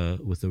with a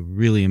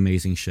really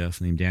amazing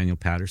chef named Daniel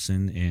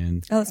Patterson.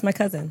 And it's my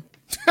cousin.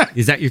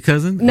 Is that your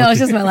cousin? No, it's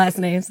just my last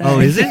name. Sorry. Oh,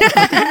 is it?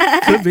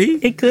 Could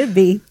be. It could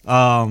be.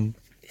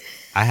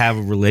 I have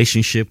a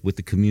relationship with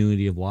the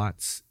community of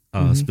Watts,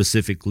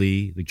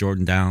 specifically the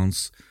Jordan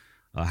Downs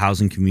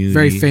housing community.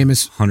 Very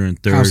famous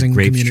 103rd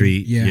Grape community.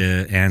 Street,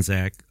 Yeah.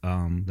 Anzac.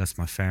 That's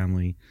my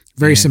family.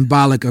 Very And-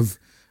 symbolic of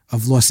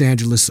Los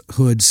Angeles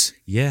hoods.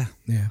 Yeah.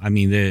 Yeah. I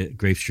mean, the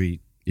Grape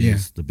Street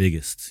is the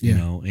biggest, you Yeah.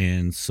 know,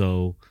 and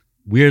so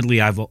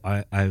weirdly, I'm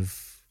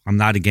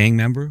not a gang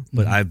member,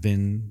 but I've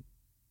been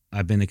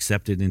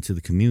accepted into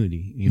the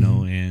community, you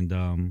know, and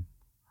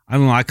I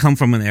don't know. I come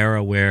from an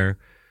era where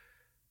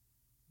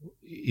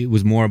it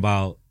was more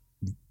about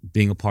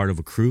being a part of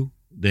a crew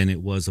than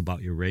it was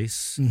about your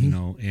race, you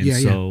know,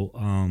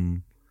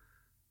 and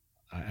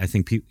I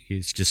think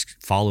it's just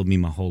followed me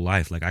my whole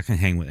life. Like I can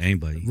hang with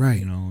anybody, Right.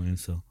 you know, and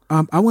so.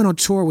 I went on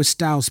tour with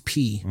Styles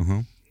P,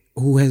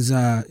 who has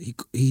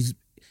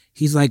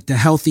he's like the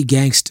healthy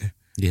gangster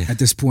at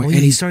this point. Oh, yeah,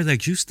 and he started that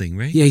juice thing,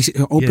 right? Yeah, he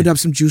opened up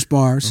some juice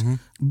bars,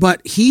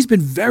 but he's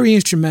been very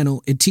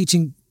instrumental in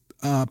teaching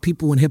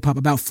people in hip hop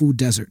about food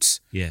deserts.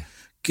 Yeah.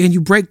 Can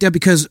you break that?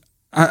 Because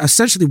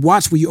essentially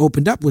Watts, where you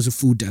opened up, was a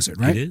food desert,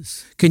 right? It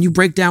is. Can you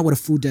break down what a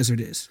food desert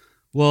is?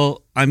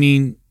 Well, I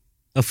mean,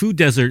 a food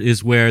desert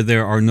is where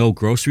there are no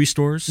grocery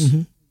stores,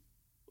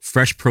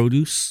 fresh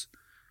produce,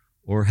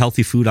 or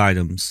healthy food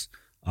items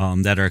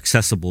that are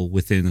accessible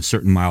within a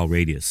certain mile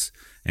radius,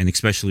 and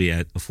especially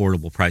at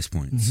affordable price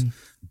points.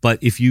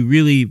 But if you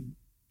really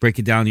break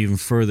it down even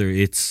further,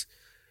 it's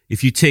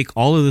if you take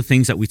all of the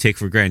things that we take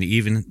for granted,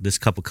 even this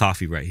cup of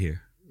coffee right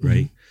here,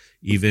 right?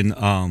 Even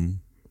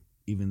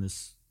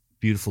this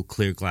beautiful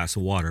clear glass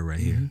of water right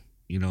here,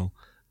 you know,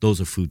 those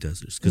are food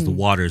deserts because the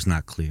water is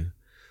not clear.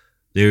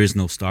 There is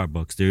no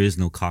Starbucks. There is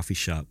no coffee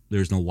shop.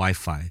 There's no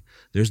Wi-Fi.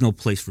 There's no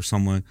place for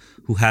someone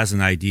who has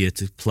an idea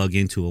to plug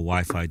into a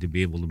Wi-Fi to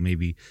be able to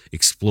maybe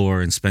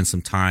explore and spend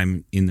some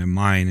time in their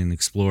mind and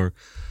explore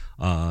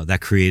that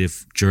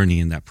creative journey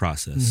in that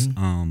process.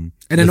 And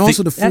then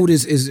also the food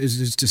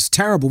is just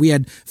terrible. We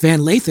had Van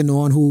Lathan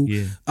on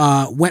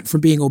who went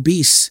from being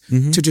obese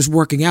to just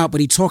working out,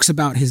 but he talks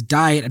about his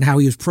diet and how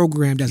he was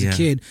programmed as a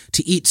kid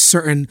to eat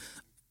certain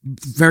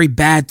very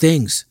bad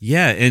things.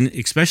 Yeah, and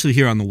especially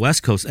here on the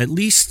West Coast, at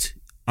least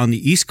on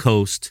the East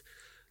Coast,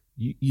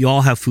 you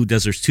all have food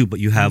deserts too, but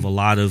you have a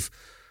lot of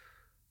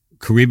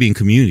Caribbean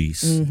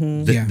communities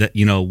that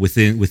you know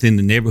within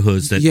the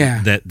neighborhoods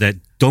that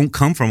don't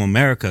come from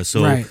America.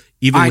 So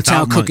even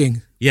without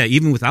cooking,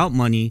 even without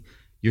money,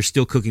 you're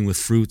still cooking with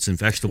fruits and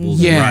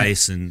vegetables and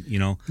rice, and you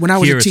know. When I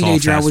was here a it's all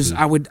teenager, fast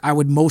food. I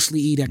would mostly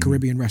eat at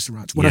Caribbean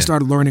restaurants when I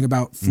started learning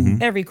about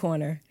food. Every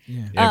corner.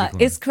 Every corner.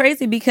 It's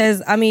crazy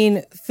because I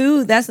mean,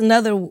 food. That's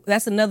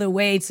another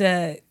way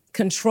to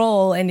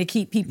control and to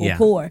keep people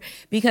poor,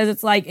 because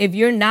it's like if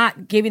you're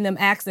not giving them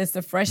access to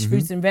fresh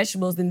fruits and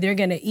vegetables, then they're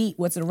going to eat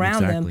what's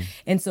around them,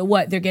 and so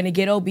what, they're going to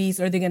get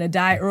obese or they're going to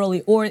die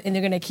early, and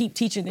they're going to keep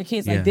teaching their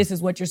kids like this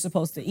is what you're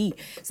supposed to eat.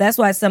 So that's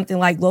why something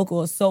like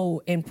local is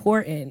so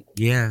important.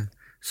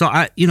 So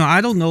I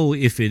don't know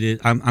if it is.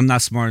 I'm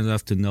not smart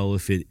enough to know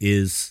if it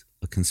is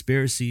a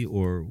conspiracy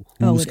or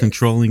who's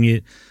controlling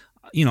it.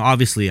 You know,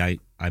 obviously I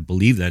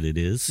believe that it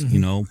is, you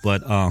know,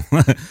 but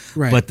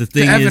but the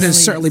thing the evidence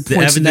is, certainly the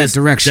points in that evidence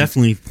direction.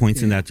 definitely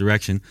points in that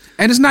direction.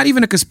 And it's not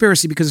even a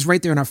conspiracy because it's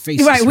right there in our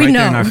faces. Right, we Right know.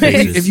 there in our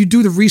faces. If you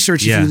do the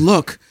research, if you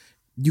look,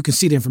 you can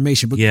see the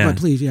information. But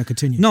please,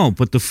 continue. No,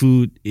 but the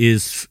food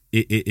is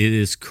it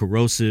is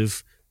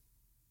corrosive,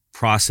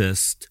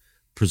 processed,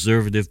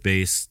 preservative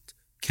based,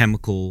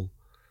 chemical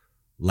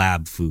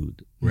lab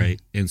food, right?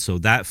 And so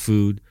that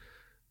food,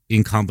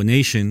 in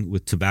combination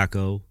with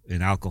tobacco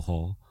and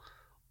alcohol,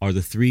 are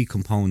the three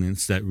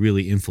components that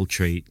really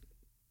infiltrate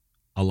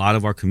a lot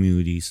of our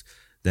communities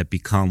that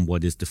become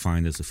what is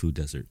defined as a food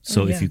desert.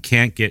 So if you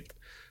can't get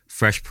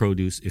fresh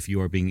produce if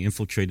you are being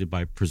infiltrated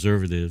by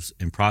preservatives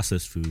and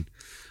processed food.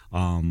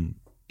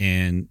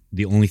 And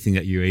the only thing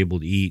that you're able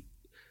to eat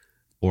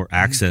or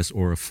access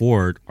or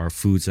afford are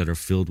foods that are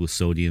filled with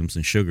sodiums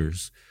and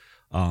sugars.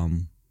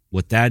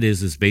 What that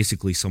is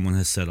basically someone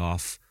has set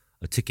off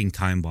a ticking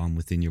time bomb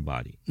within your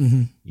body,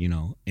 you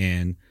know,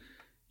 and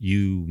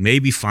you may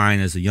be fine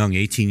as a young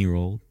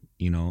 18-year-old,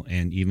 you know,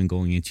 and even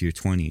going into your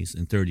 20s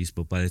and 30s.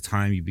 But by the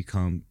time you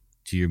become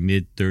to your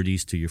mid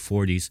 30s to your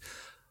 40s,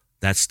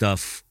 that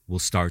stuff will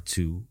start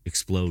to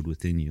explode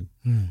within you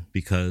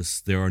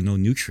because there are no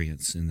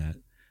nutrients in that.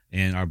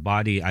 And our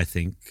body, I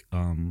think,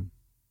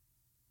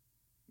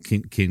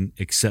 can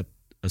accept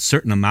a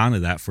certain amount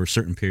of that for a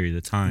certain period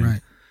of time.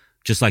 Right.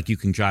 Just like you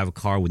can drive a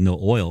car with no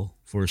oil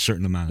for a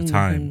certain amount of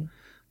time.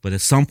 But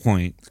at some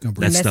point,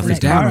 that stuff is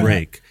going to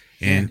break.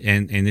 And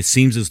it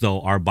seems as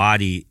though our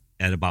body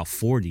at about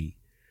 40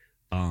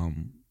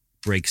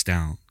 breaks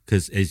down.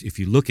 Because if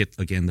you look at,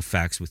 again, the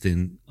facts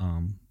within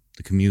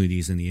the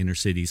communities in the inner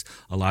cities,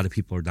 a lot of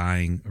people are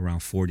dying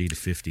around 40 to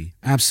 50.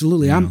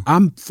 Absolutely.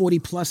 I'm 40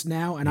 plus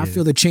now, and I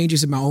feel the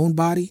changes in my own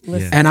body.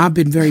 And I've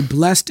been very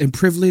blessed and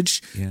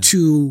privileged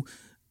to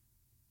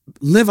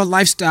live a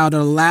lifestyle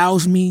that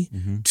allows me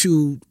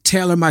to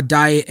tailor my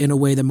diet in a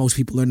way that most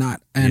people are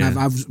not. And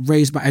I was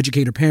raised by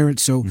educator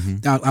parents, so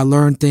I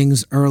learned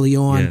things early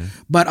on.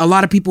 But a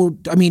lot of people,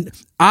 I mean,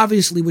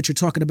 obviously what you're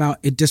talking about,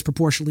 it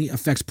disproportionately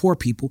affects poor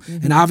people.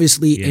 And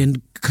obviously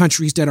in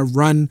countries that are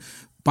run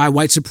by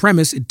white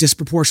supremacists, it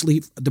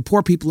disproportionately, the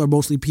poor people are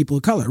mostly people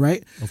of color,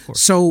 right? Of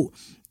course. So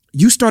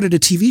you started a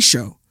TV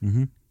show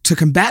to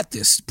combat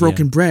this,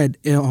 Broken Bread,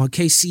 on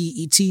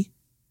KCET.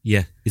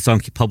 Yeah, it's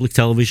on public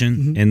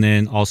television, and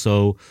then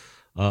also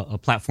a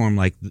platform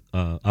like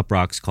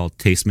Uproxx called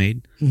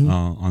Tastemade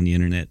on the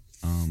internet.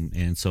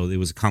 And so it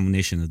was a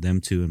combination of them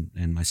two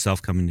and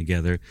myself coming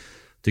together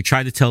to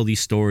try to tell these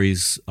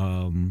stories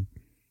of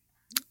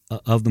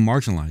the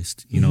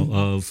marginalized, you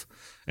know,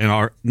 and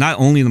our not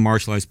only the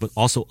marginalized, but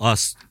also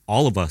us,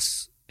 all of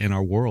us in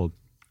our world.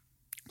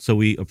 So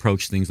we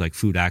approached things like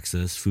food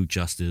access, food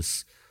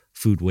justice,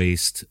 food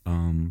waste.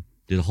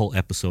 Did a whole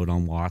episode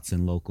on Watts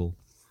and local.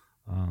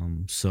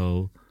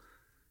 So,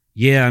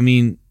 yeah, I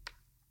mean,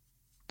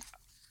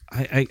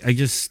 I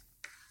just,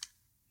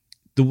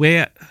 the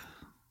way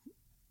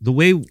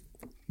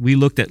we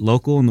looked at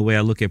local and the way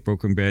I look at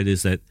Broken Bread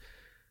is that,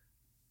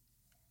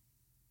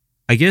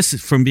 I guess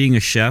from being a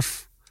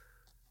chef,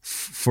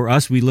 for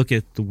us, we look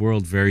at the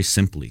world very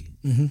simply,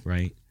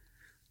 right?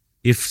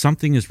 If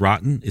something is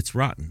rotten, it's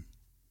rotten.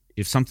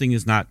 If something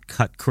is not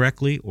cut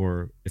correctly,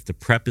 or if the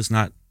prep is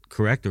not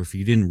correct, or if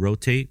you didn't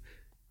rotate,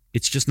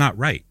 it's just not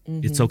right.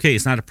 It's okay.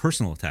 It's not a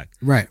personal attack.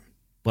 Right.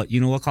 But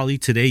you know what,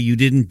 Khalid? Today you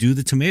didn't do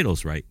the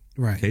tomatoes right.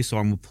 Right. Okay, so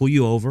I'm gonna pull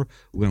you over.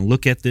 We're gonna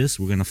look at this.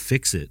 We're gonna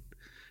fix it,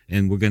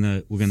 and we're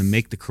gonna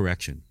make the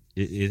correction.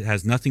 It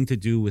has nothing to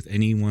do with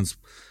anyone's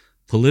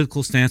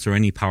political stance or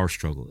any power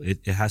struggle.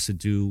 It has to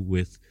do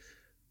with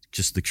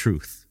just the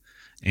truth.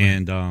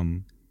 And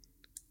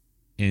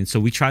so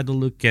we tried to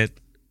look at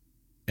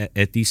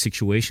these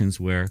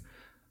situations where,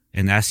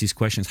 and ask these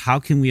questions. How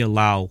can we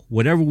allow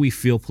whatever we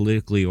feel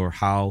politically or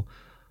how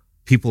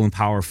people in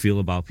power feel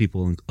about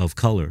people of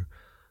color?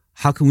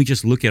 How can we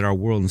just look at our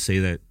world and say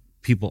that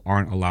people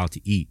aren't allowed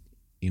to eat,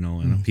 you know,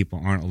 and people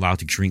aren't allowed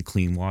to drink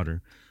clean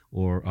water,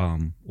 or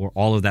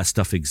all of that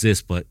stuff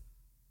exists, but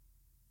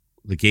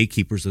the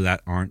gatekeepers of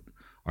that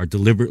are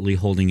deliberately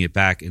holding it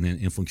back and then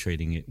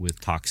infiltrating it with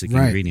toxic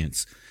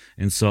ingredients.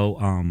 And so,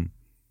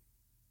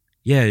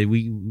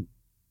 we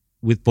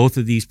with both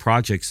of these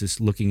projects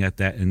is looking at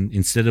that, and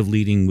instead of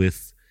leading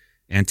with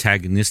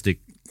antagonistic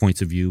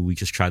points of view, we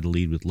just try to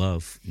lead with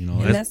love, you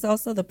know. And that's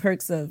also the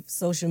perks of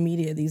social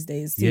media these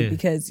days too,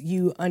 because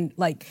you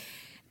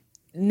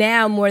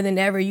now more than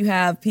ever you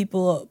have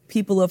people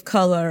of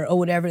color or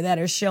whatever that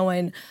are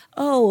showing,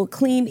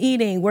 clean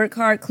eating, work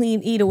hard,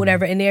 clean eat or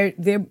whatever, and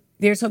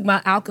they're talking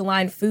about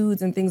alkaline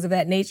foods and things of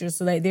that nature,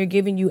 so that they're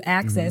giving you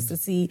access to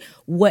see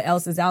what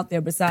else is out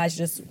there besides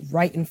just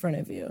right in front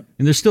of you.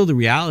 And there's still the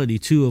reality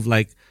too of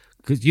like,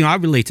 because you know I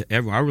relate to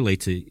everyone. I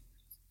relate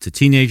to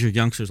teenagers,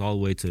 youngsters, all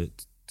the way to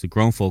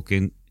grown folk,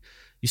 and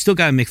you still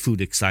got to make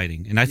food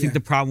exciting. And I think the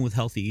problem with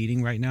healthy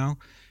eating right now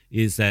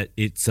is that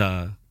it's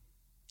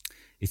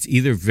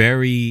either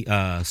very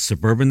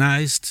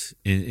suburbanized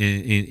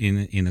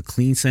in a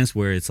clean sense,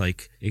 where it's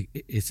like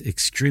it's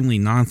extremely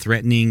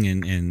non-threatening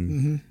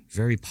and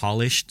very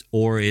polished,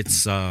 or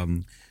it's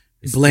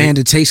bland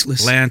and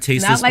tasteless.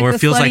 Not like or the it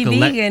feels like a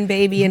vegan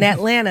baby in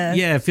Atlanta.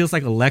 Yeah, it feels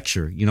like a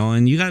lecture, you know.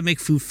 And you got to make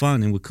food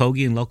fun. And with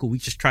Kogi and Local, we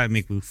just try to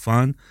make food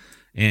fun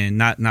and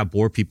not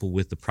bore people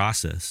with the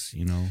process,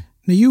 you know.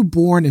 Now, you were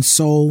born in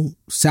Seoul,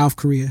 South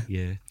Korea.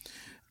 Yeah.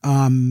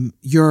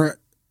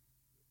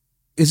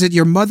 Is it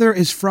your mother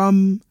is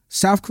from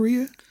South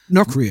Korea?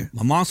 North Korea?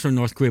 My mom's from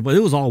North Korea, but it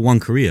was all one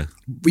Korea.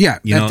 Yeah,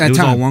 you know, that it was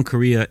time. all one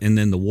Korea, and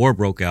then the war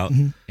broke out,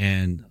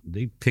 and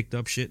they picked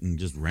up shit and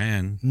just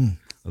ran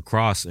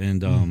across.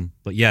 And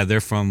but yeah, they're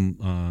from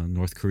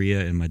North Korea,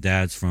 and my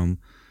dad's from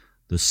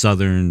the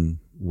southern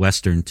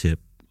western tip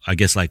I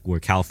guess like where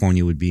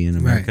California would be in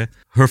America. Right.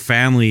 Her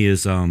family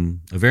is a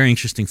very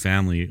interesting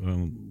family,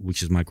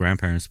 which is my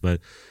grandparents.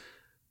 But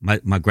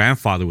my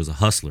grandfather was a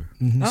hustler,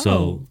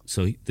 so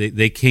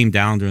they came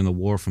down during the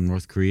war from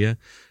North Korea,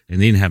 and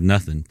they didn't have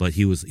nothing. But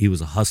he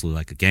was a hustler,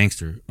 like a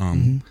gangster,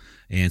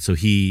 and so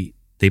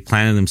they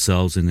planted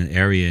themselves in an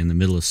area in the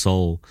middle of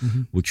Seoul,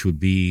 which would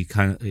be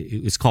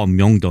it's called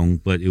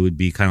Myeongdong, but it would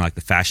be kind of like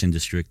the fashion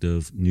district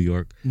of New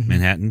York,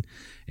 Manhattan,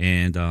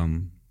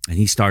 and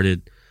he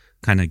started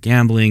kind of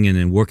gambling and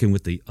then working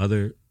with the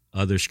other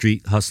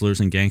street hustlers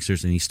and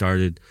gangsters, and he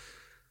started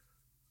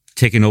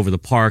taking over the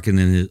park. And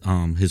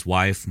then his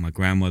wife, my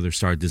grandmother,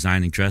 started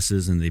designing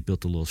dresses, and they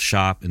built a little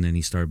shop, and then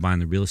he started buying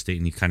the real estate,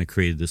 and he kind of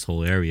created this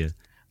whole area.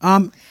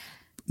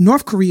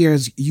 North Korea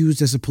is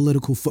used as a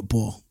political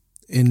football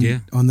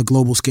on the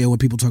global scale when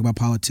people talk about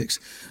politics.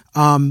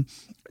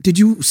 Did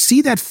you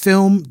see that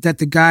film that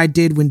the guy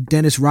did when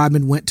Dennis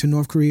Rodman went to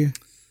North Korea?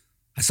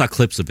 I saw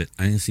clips of it.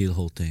 I didn't see the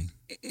whole thing.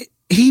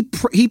 He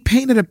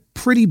painted a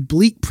pretty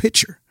bleak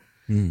picture.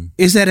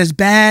 Is that as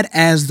bad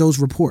as those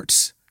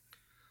reports?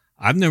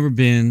 I've never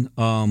been,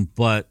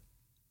 but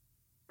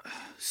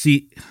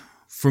see,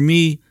 for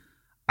me,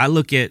 I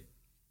look at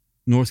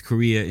North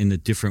Korea in a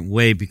different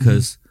way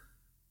because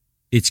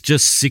it's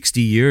just 60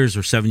 years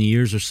or 70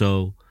 years or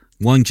so,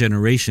 one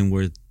generation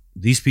where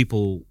these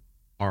people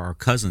are our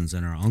cousins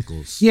and our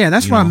uncles. Yeah,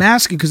 that's why I'm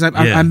asking, because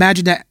I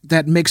imagine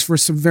that makes for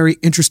some very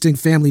interesting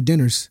family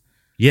dinners.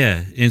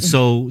 Yeah, and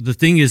so the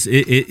thing is,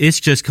 it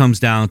just comes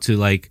down to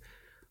like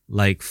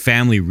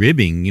family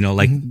ribbing,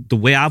 like the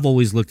way I've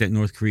always looked at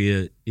North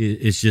Korea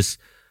is just,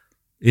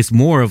 it's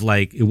more of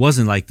like, it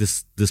wasn't like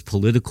this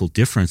political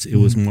difference. It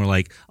was more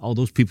like, oh,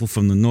 those people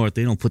from the North,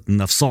 they don't put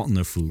enough salt in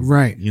their food.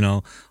 Right.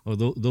 Or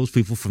those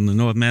people from the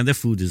North, man, their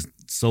food is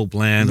so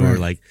bland. Right. Or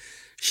like,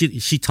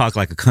 she talked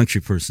like a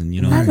country person,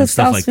 and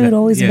stuff like that.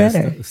 Always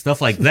better.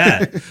 Stuff like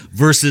that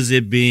versus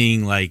it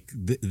being like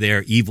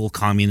they're evil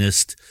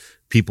communist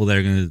people that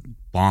are going to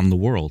bomb the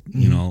world,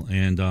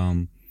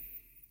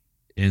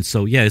 and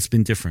so, it's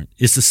been different.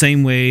 It's the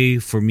same way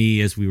for me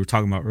as we were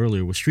talking about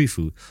earlier with street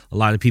food. A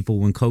lot of people,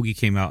 when Kogi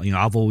came out,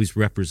 I've always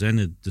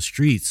represented the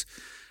streets,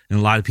 and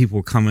a lot of people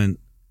were coming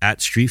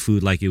at street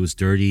food like it was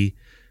dirty.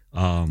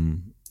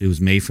 It was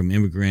made from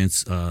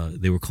immigrants.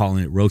 They were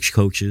calling it roach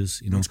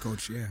coaches, Roach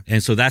coach, yeah.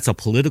 And so that's a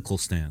political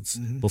stance.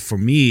 But for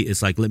me,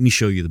 it's like, let me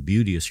show you the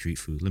beauty of street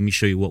food. Let me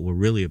show you what we're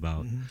really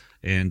about.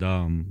 And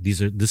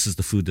this is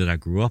the food that I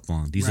grew up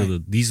on. These are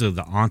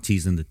the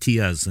aunties and the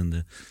tias and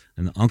the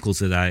uncles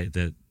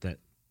that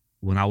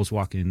when I was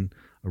walking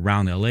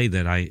around LA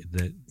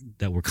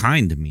that were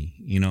kind to me,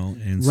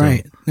 And so,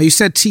 right. Now you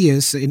said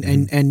tias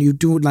and you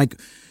do it like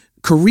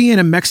Korean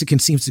and Mexican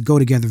seems to go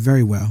together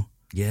very well.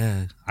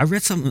 Yeah, I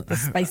read something. The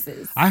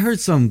spices. I heard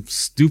some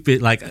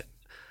stupid like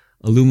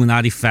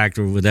Illuminati fact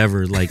or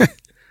whatever, like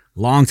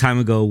long time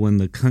ago when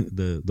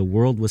the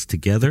world was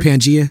together.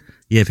 Pangea.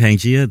 Yeah,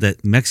 Pangea.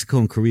 That Mexico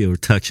and Korea were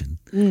touching.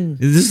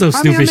 This is some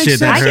stupid shit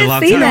that I heard a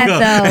long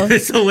time ago.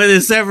 So when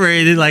it's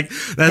separated, like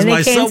that's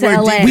why somewhere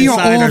deep we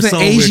are inside all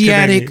the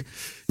Asiatic,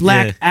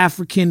 Black,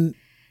 African,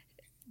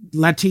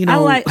 Latino. I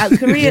like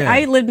Korea.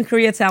 I lived in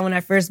Koreatown when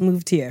I first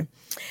moved here.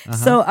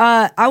 So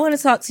I want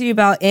to talk to you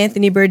about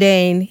Anthony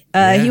Bourdain.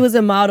 He was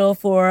a model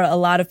for a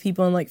lot of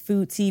people on like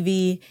food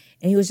TV,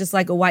 and he was just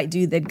like a white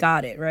dude that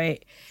got it,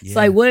 right? Yeah. So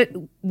like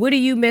what do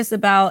you miss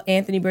about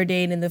Anthony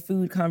Bourdain in the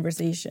food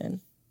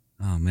conversation?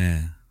 Oh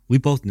man, we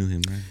both knew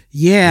him, right?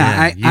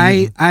 Yeah,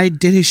 I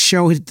did his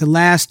show, the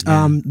last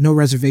No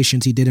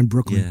Reservations he did in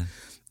Brooklyn. Yeah.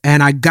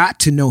 And I got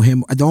to know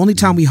him. The only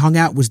time we hung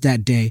out was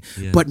that day.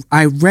 Yeah. But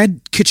I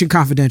read Kitchen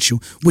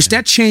Confidential, which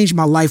that changed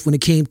my life when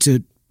it came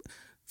to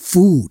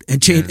food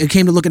and it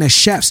came to looking at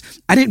chefs.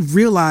 I didn't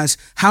realize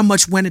how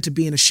much went into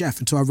being a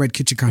chef until I read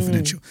Kitchen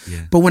Confidential.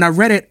 Yeah. But when I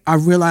read it, I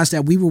realized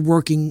that we were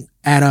working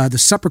at the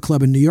Supper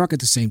Club in New York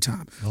at the same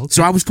time. Okay.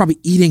 So I was probably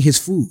eating his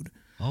food.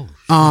 Oh,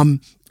 sure.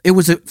 It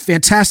was a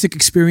fantastic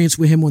experience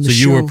with him on the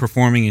show. So you were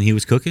performing and he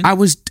was cooking? I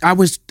was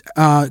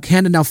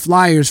handing out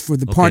flyers for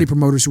the party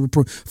promoters who were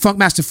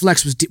Funkmaster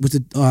Flex was the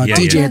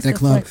DJ at that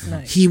club.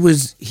 Nice. He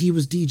was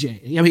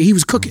DJ. I mean, he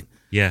was cooking.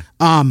 Yeah.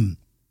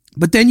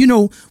 But then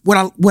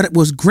what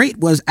was great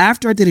was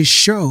after I did his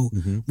show,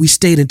 we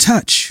stayed in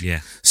touch. Yeah.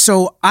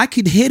 So I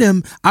could hit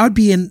him. I would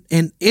be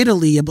in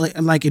Italy,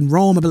 like in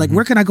Rome. I'd be like,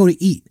 where can I go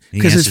to eat?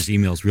 He answers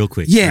emails real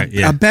quick. Yeah. Right?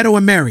 Yeah. Beto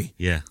and Mary.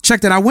 Yeah. Check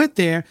that. I went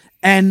there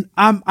and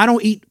I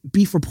don't eat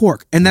beef or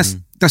pork, and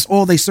that's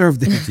all they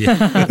served there.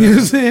 Yeah. You know what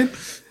I'm saying?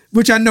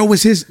 Which I know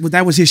was his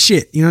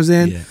shit. You know what I'm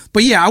saying? Yeah.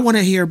 But yeah, I want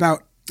to hear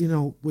about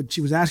what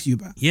she was asking you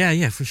about.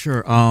 Yeah, for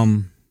sure.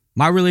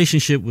 My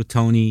relationship with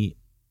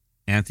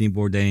Anthony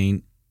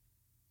Bourdain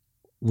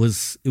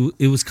was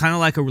kind of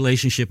like a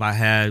relationship I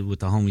had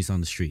with the homies on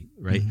the street,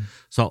 right?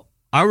 So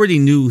I already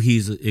knew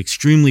he's an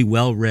extremely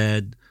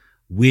well-read,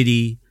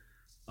 witty,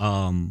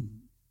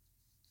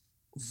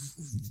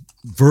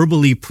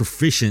 verbally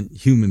proficient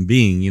human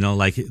being,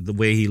 like the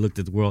way he looked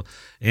at the world.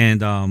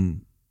 And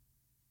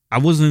I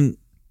wasn't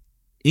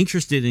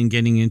interested in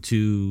getting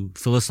into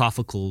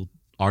philosophical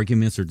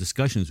arguments or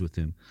discussions with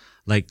him.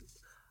 Like,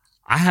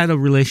 I had a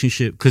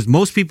relationship, because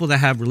most people that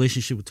have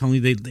relationship with Tony,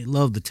 they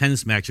love the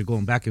tennis match of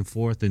going back and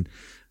forth and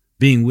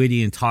being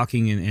witty and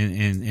talking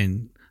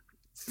and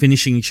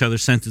finishing each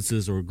other's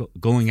sentences or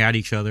going at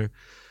each other.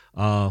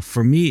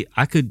 For me,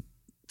 I could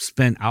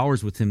spend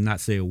hours with him, not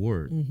say a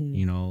word.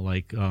 You know,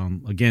 like,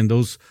 again,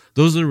 those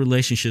are the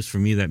relationships for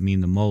me that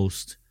mean the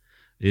most,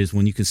 is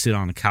when you can sit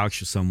on a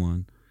couch with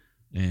someone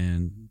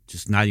and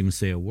just not even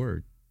say a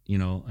word, you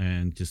know,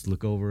 and just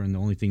look over, and the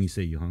only thing you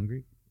say, "You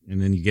hungry?" And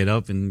then you get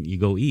up and you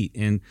go eat.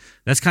 And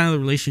that's kind of the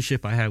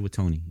relationship I had with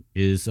Tony.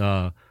 Is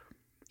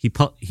he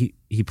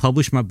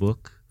published my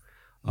book,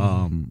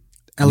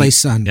 LA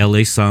Sun.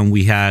 LA Sun.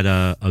 We had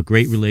a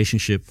great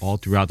relationship all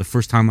throughout. The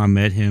first time I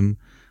met him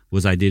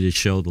was I did his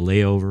show, The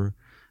Layover,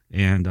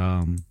 and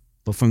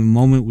but from the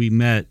moment we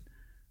met,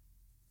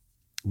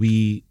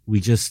 we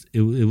just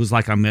it was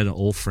like I met an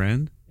old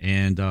friend,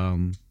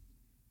 and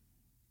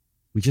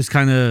we just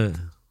kind of,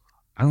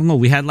 I don't know,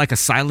 we had like a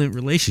silent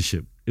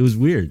relationship. It was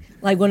weird.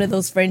 Like one of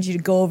those friends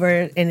you'd go over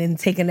and then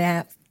take a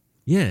nap.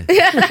 Yeah.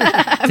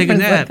 Take a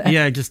nap.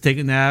 Yeah, just take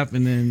a nap.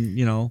 And then,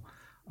 you know,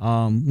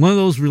 one of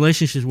those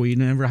relationships where you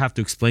never have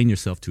to explain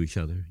yourself to each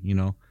other, you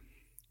know.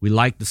 We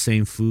like the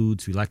same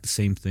foods. We like the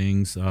same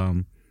things.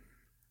 And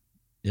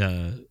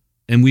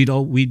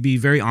we'd be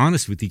very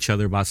honest with each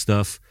other about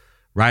stuff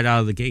right out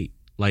of the gate.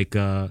 Like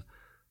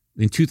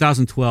in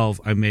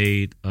 2012, I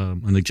made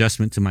an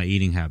adjustment to my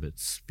eating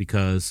habits,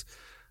 because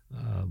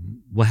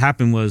what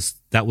happened was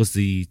that was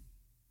the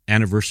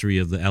anniversary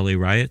of the LA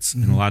riots,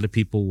 and a lot of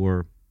people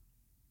were.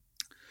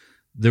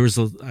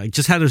 I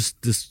just had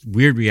this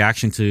weird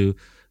reaction to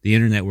the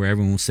internet where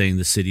everyone was saying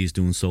the city is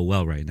doing so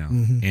well right now,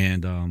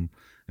 and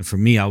for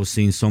me, I was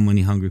seeing so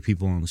many hungry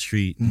people on the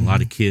street, and a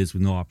lot of kids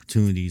with no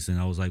opportunities, and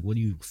I was like, "What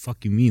do you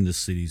fuck you mean this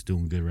city's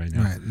doing good right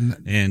now?" Right.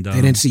 And they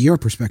didn't see your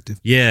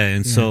perspective. Yeah,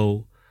 and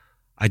so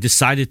I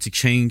decided to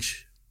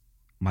change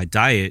my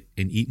diet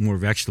and eat more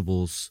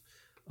vegetables.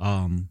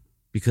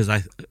 Because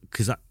I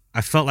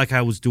felt like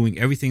I was doing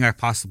everything I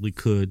possibly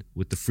could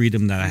with the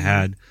freedom that I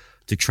had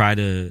to try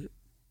to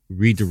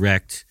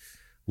redirect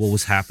what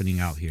was happening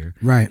out here.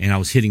 Right. And I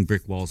was hitting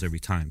brick walls every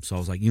time. So I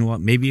was like, you know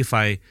what, maybe if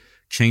I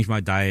change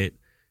my diet,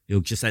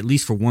 it'll just, at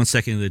least for 1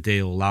 second of the day,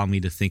 it'll allow me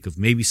to think of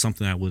maybe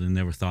something I would have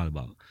never thought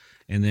about.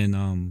 And then,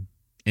 and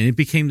it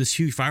became this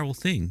huge viral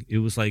thing. It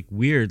was like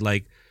weird.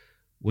 Like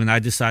when I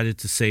decided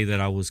to say that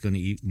I was going to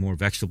eat more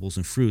vegetables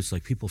and fruits,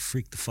 like people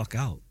freaked the fuck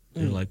out.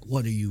 They're like,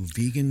 "What, are you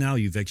vegan now? Are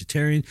you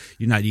vegetarian?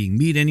 You're not eating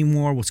meat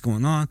anymore? What's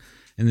going on?"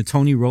 And then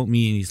Tony wrote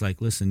me and he's like,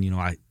 "Listen, you know,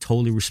 I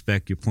totally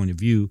respect your point of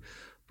view,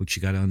 but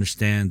you got to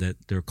understand that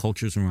there are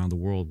cultures around the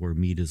world where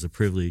meat is a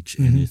privilege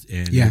and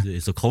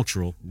it's a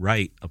cultural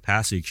right, a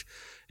passage,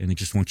 and I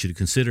just want you to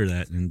consider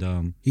that."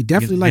 And he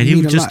definitely liked meat. He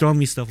would just throw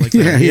me stuff like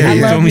that. He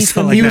told me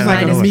stuff like he was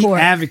that. like a meat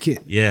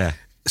advocate. Yeah.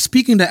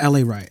 Speaking to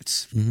LA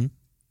riots,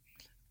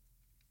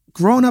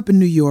 growing up in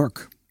New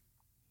York,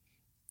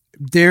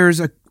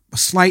 there's a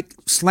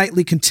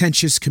slightly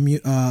contentious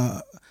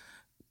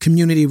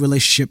community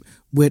relationship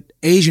with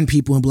Asian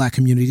people in black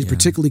communities,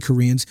 particularly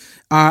Koreans.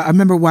 I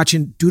remember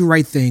watching Do the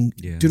Right Thing.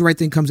 Yeah. Do the Right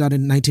Thing comes out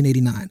in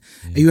 1989.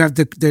 Yeah. And you have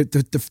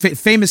the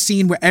famous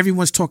scene where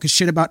everyone's talking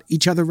shit about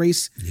each other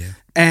race. Yeah.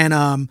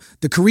 And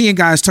the Korean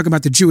guy is talking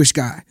about the Jewish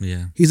guy.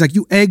 Yeah. He's like,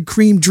 "You egg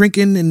cream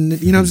drinking,"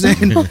 and you know what I'm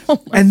saying?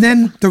 And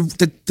then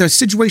the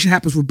situation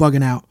happens with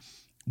Bugging Out,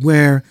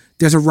 where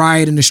there's a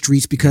riot in the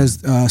streets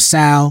because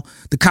Sal,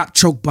 the cop,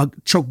 choke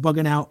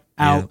Bugging Out,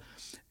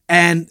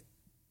 and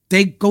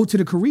they go to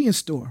the Korean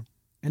store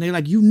and they're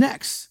like, "You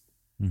next,"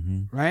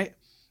 right?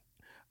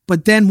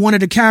 But then one of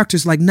the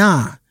characters like,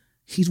 "Nah,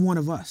 he's one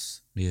of us."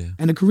 Yeah.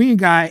 And the Korean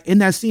guy in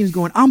that scene is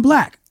going, "I'm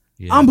black,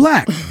 I'm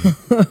black."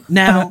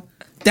 Now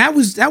that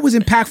was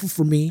impactful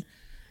for me.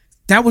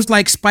 That was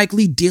like Spike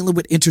Lee dealing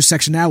with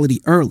intersectionality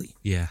early.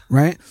 Yeah.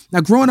 Right?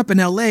 Now, growing up in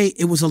LA,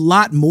 it was a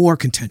lot more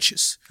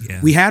contentious. Yeah.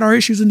 We had our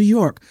issues in New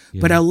York,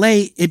 but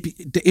LA,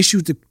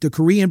 the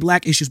Korean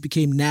black issues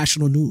became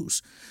national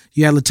news.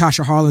 You had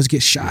Latasha Harlins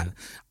get shot. Yeah.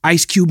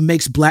 Ice Cube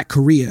makes Black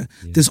Korea.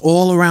 Yeah. This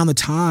all around the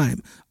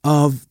time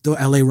of the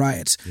LA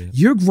riots. Yeah.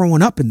 You're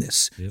growing up in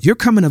this. Yep. You're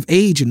coming of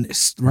age in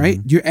this, right?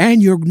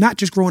 You're not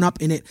just growing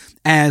up in it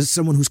as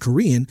someone who's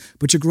Korean,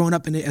 but you're growing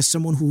up in it as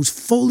someone who's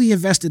fully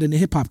invested in the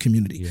hip hop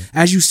community. Yeah.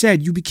 As you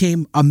said, you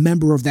became a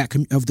member of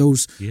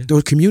those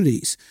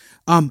communities.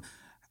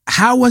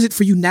 How was it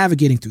for you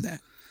navigating through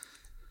that?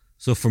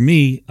 So for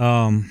me,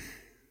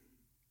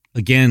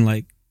 again,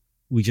 like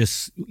you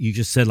just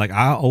said, like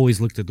I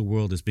always looked at the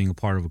world as being a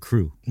part of a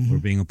crew or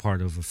being a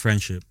part of a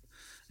friendship,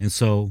 and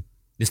so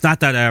it's not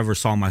that I ever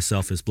saw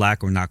myself as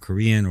black or not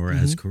Korean or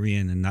as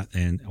Korean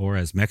or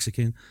as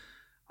Mexican.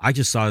 I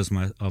just saw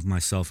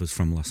myself as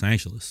from Los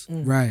Angeles,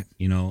 right?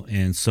 You know,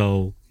 and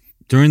so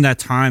during that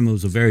time, it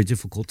was a very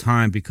difficult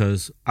time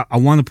because I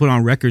want to put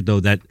on record though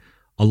that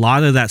a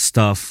lot of that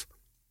stuff,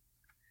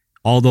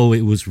 although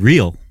it was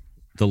real,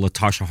 the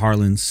Latasha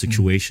Harlins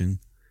situation.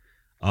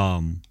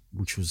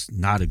 Which was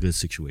not a good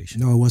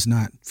situation. No, it was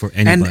not for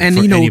anybody. And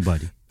for you know,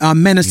 anybody.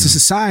 Menace to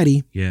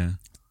Society. Yeah,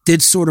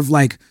 did sort of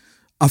like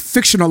a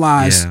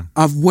fictionalize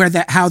of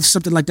how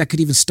something like that could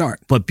even start.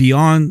 But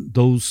beyond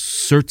those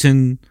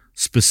certain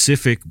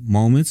specific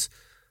moments,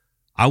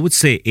 I would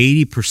say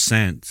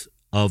 80%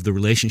 of the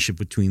relationship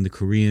between the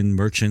Korean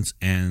merchants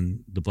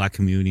and the Black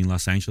community in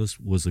Los Angeles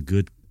was a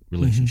good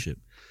relationship.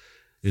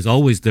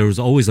 There was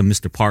always a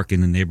Mr. Park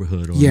in the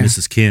neighborhood, or a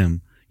Mrs.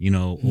 Kim,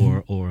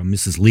 or a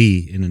Mrs.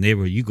 Lee in the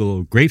neighborhood. You go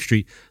to Grape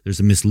Street, there's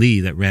a Miss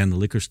Lee that ran the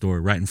liquor store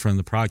right in front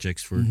of the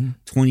projects for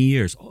 20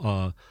 years.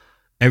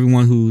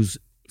 Everyone who's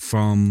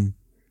from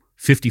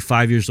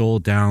 55 years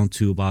old down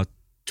to about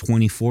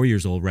 24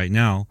 years old right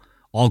now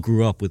all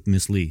grew up with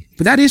Miss Lee.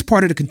 But that is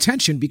part of the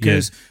contention,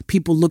 because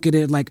people look at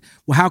it like,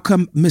 well, how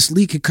come Miss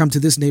Lee could come to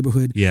this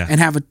neighborhood and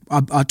have a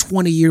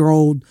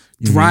 20-year-old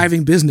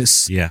thriving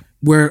business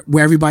where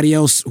everybody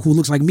else who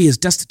looks like me is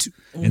destitute?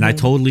 And I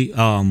totally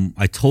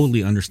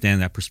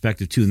understand that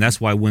perspective too. And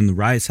that's why when the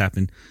riots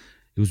happened,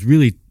 it was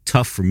really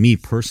tough for me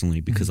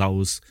personally, because I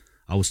was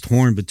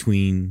torn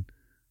between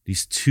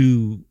these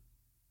two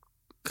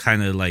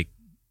kind of like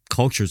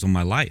cultures of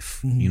my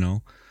life,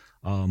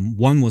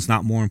 one was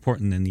not more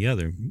important than the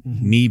other.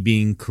 Me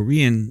being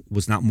Korean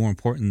was not more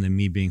important than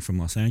me being from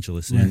Los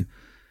Angeles. And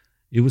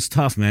it was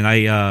tough, man.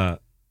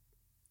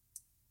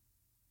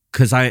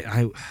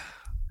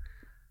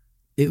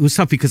 It was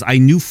tough because I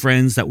knew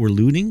friends that were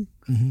looting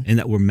and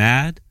that were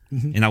mad,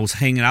 and I was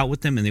hanging out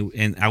with them,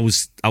 and I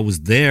was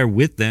there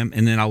with them.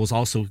 And then I was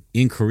also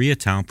in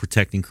Koreatown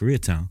protecting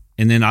Koreatown.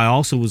 And then I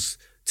also was,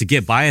 to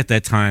get by at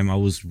that time, I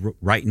was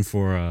writing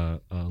for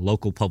a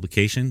local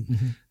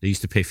publication. They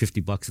used to pay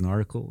 $50 an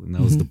article, and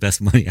that was the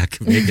best money I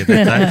could make at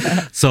that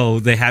time. So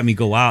they had me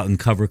go out and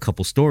cover a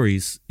couple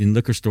stories in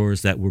liquor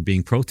stores that were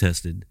being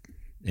protested,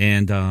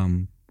 and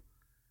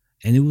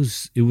it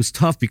was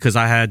tough because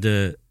I had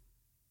to,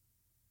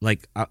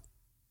 like, I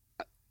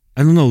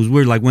don't know, it was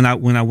weird. Like when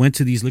I went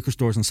to these liquor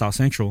stores in South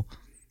Central,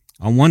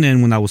 on one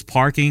end when I was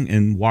parking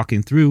and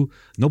walking through,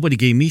 nobody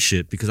gave me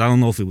shit, because I don't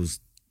know if it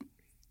was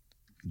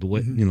the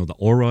way, the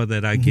aura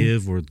that I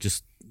give, or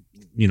just,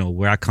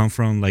 where I come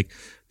from. Like,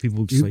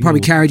 people just you probably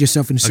carried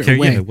yourself in a certain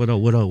way. Yeah, what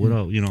up?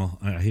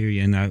 I hear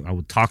you. And I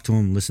would talk to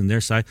them, listen to their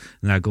side.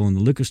 And I go in the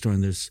liquor store,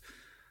 and there's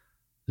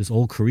this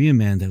old Korean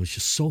man that was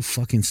just so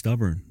fucking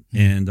stubborn.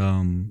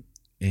 And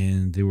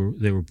they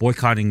were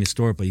boycotting the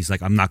store, but he's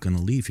like, I'm not going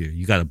to leave here.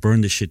 You got to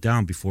burn this shit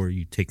down before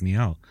you take me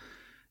out.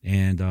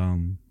 And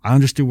I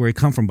understood where he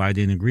come from, but I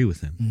didn't agree with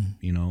him,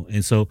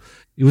 And so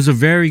it was a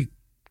very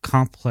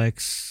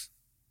complex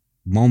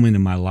moment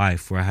in my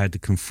life where I had to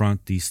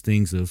confront these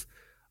things of,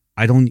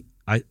 I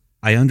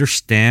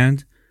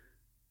understand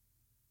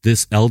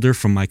this elder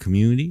from my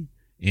community,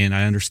 and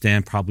I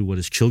understand probably what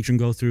his children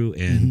go through,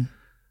 and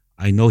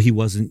I know he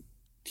wasn't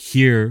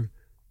here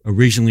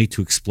originally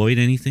to exploit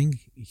anything.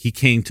 He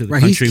came to the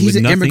country with nothing. He's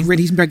an immigrant.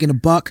 He's making a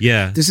buck.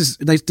 Yeah, this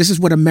is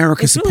what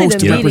America's supposed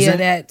to represent. It's really the media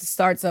that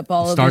starts up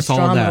all of this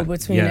drama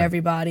between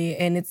everybody,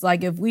 and it's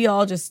like, if we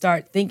all just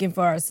start thinking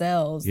for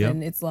ourselves,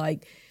 then it's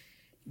like,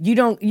 you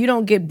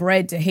don't get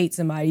bred to hate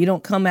somebody. You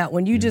don't come out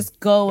when you just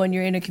go and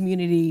you're in a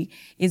community.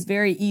 It's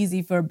very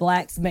easy for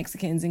Blacks,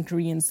 Mexicans, and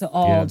Koreans to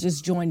all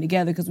just join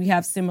together because we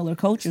have similar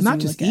cultures. It's not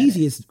just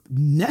easy; it's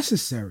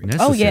necessary.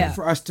 Oh yeah,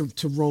 for us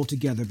to roll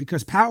together,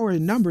 because power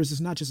in numbers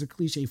is not just a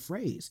cliche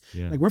phrase.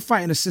 Like, we're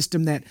fighting a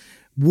system that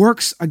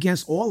works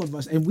against all of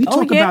us, and we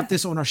talk about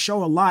this on our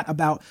show a lot.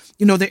 About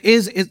the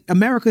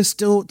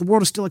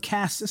world is still a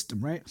caste system,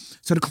 right?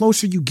 So the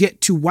closer you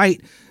get to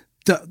white,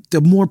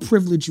 the more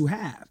privilege you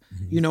have.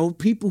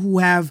 People who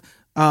have,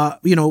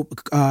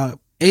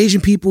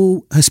 Asian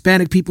people,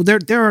 Hispanic people, there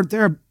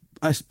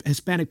are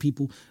Hispanic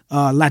people,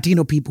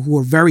 Latino people who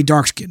are very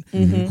dark skinned,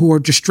 who are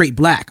just straight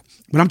black.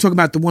 But I'm talking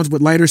about the ones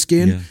with lighter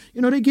skin.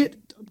 They get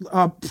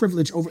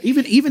privilege over,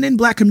 even in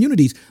Black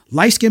communities.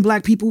 Light skinned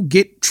Black people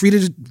get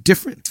treated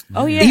different.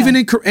 Oh yeah. Even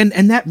in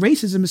and that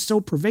racism is so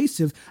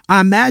pervasive.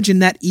 I imagine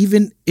that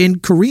even in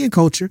Korean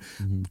culture,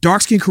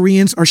 dark skinned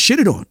Koreans are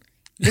shitted on.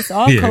 It's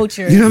all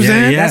culture. You know what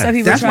I'm saying? That's why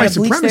people try to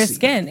bleach their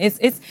skin.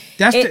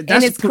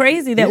 It's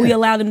crazy that we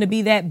allow them to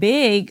be that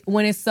big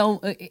when it's so.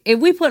 If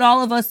we put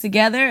all of us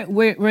together,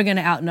 we're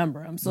gonna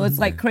outnumber them. So it's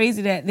like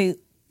crazy that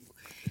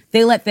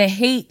they let the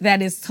hate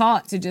that is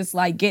taught to just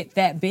like get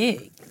that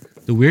big.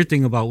 The weird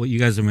thing about what you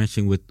guys are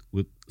mentioning with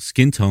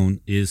skin tone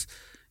is,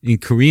 in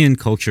Korean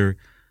culture,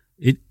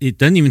 it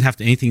doesn't even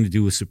have anything to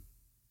do with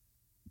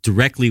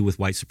directly with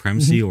white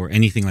supremacy or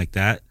anything like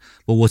that.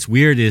 But what's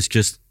weird is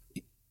just,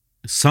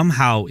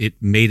 somehow it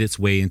made its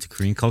way into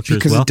Korean culture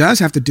because as well. It does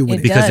have to do with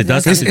it. Because it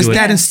does have to do with it. It's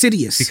that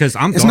insidious. Because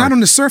I'm dark. It's not on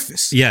the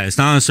surface. Yeah, it's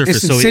not on the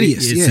surface. It's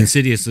insidious. It's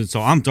insidious. And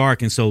so I'm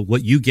dark. And so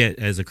what you get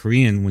as a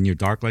Korean when you're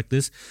dark like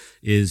this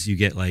is you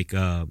get like,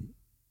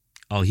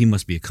 he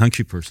must be a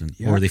country person.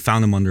 Or they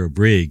found him under a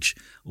bridge.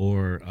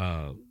 Or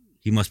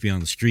he must be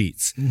on the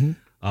streets.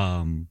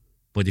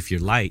 But if you're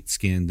light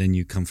skinned, then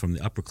you come from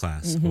the upper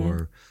class.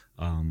 Or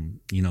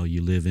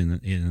you live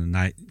in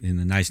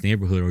a nice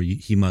neighborhood, or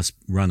he must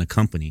run a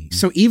company.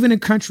 So even in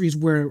countries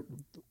where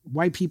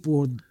white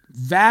people are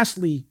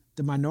vastly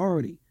the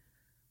minority,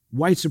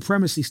 white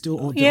supremacy still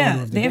the order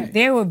Yeah, of the day.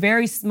 they were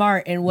very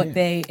smart in what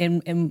they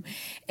in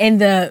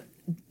the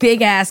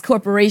big ass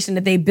corporation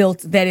that they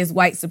built that is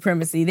white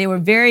supremacy. They were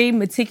very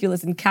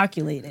meticulous and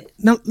calculated.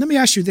 Now, let me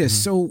ask you this.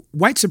 So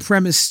white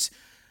supremacists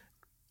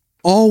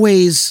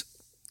always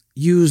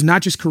use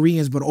not just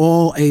Koreans, but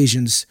all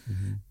Asians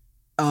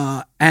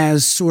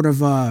as sort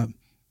of,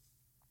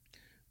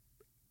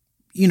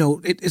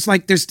 it's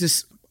like there's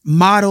this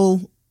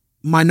model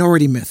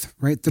minority myth,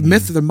 right? The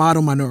myth of the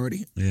model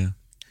minority. Yeah.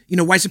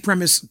 White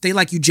supremacists, they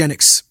like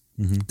eugenics.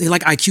 They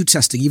like IQ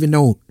testing, even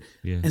though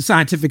in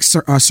scientific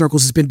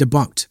circles it's been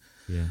debunked.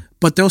 Yeah.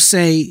 But they'll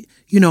say,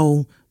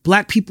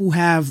 black people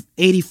have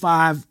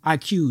 85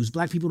 IQs.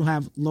 Black people don't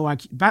have low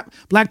IQ.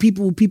 Black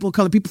people, people of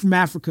color, people from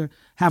Africa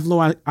have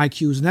low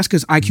IQs. And that's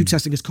because IQ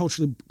testing is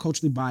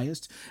culturally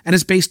biased. And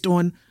it's based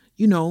on,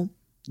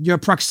 your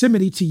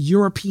proximity to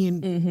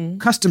European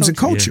customs and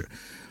culture. Yeah.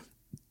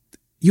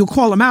 You'll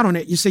call them out on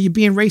it. You say you're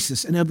being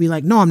racist. And they'll be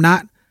like, no, I'm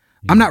not.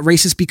 I'm not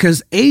racist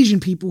because Asian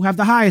people have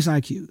the highest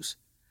IQs.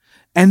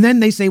 And then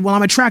they say, well,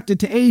 I'm attracted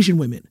to Asian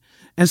women.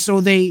 And so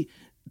they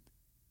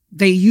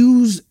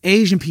use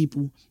Asian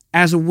people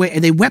as a way,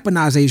 and they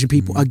weaponize Asian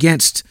people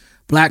against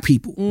black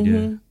people.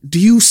 Yeah. Do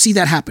you see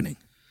that happening?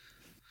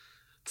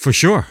 For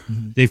sure.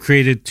 They've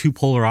created two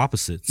polar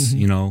opposites.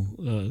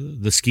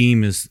 The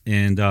scheme is,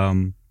 and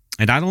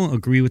I don't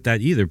agree with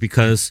that either,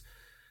 because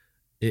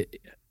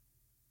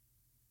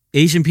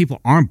Asian people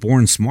aren't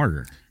born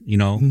smarter,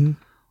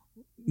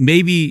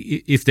 Maybe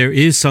if there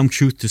is some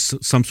truth to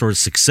some sort of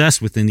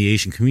success within the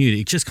Asian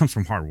community, it just comes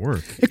from hard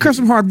work. It comes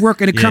from hard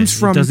work, and it comes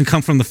from... It doesn't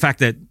come from the fact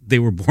that they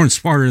were born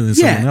smarter than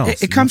someone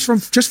else. It comes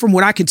from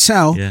what I could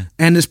tell,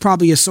 and there's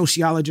probably a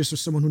sociologist or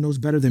someone who knows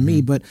better than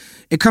me, but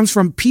it comes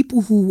from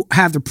people who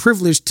have the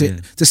privilege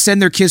to send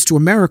their kids to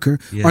America,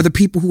 are the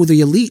people who are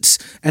the elites,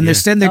 and they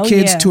send their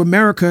kids to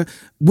America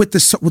with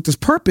this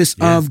purpose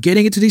of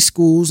getting into these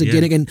schools and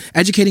getting and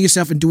educating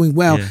yourself and doing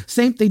well.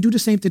 They do the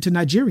same thing to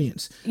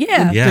Nigerians.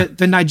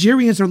 The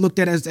Nigerians are looked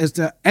at as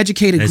the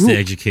educated group. The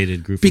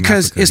educated group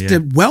because from Africa, it's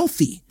the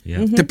wealthy,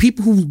 the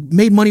people who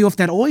made money off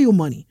that oil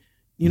money.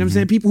 You know what I'm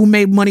saying? People who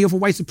made money off of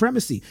white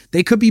supremacy.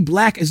 They could be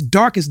black as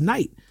dark as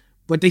night,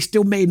 but they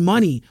still made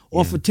money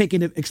off of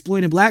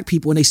exploiting black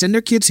people, and they send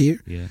their kids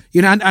here.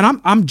 And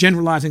I'm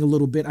generalizing a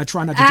little bit. I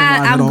try not to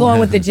generalize at all. I'm going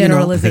with the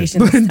generalization.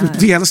 But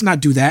let's not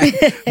do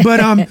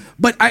that.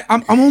 But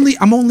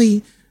I'm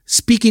only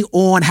speaking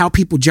on how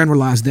people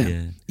generalize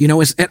them.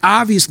 It's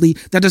obviously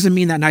that doesn't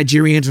mean that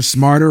Nigerians are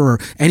smarter or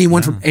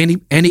anyone from any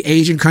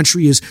Asian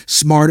country is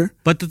smarter.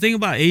 But the thing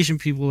about Asian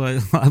people, a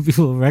lot of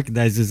people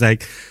recognize, is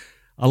like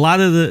a lot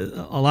of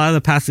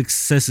the past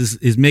success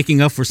is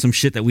making up for some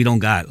shit that we don't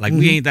got. Like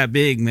we ain't that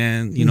big,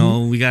 man.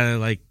 We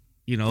gotta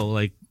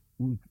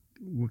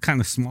we're kind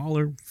of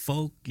smaller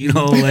folk, we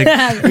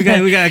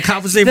gotta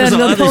compensate for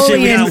some other shit.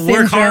 We gotta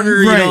work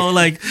harder,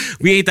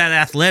 we ain't that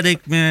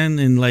athletic, man,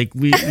 and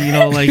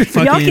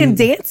fucking, y'all can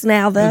dance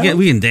now though.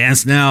 We can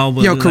dance now,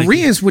 but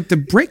Koreans with the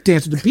break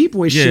dance, with the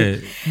b-boy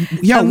shit.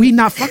 We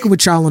not fucking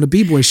with y'all on the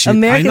b-boy shit.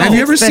 Have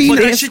you ever seen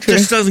that shit?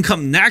 Just doesn't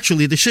come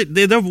naturally. The shit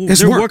they're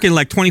working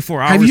like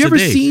 24 hours a day. Have you ever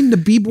seen the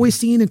b-boy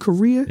scene in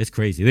Korea? It's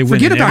crazy. They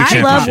forget about it.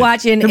 I love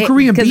watching the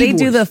Korean because they b-boys.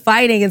 do the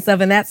fighting and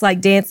stuff, and that's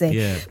like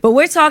dancing. But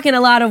we're talking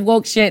a lot of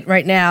woke shit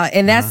right now,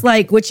 and that's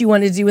like what you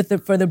want to do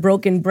for the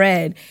broken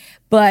bread.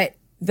 But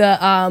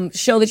the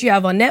show that you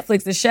have on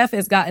Netflix, The Chef,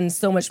 has gotten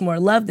so much more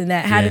love than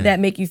that. How did that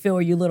make you feel?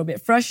 Were you a little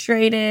bit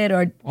frustrated,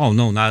 or? Oh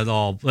no, not at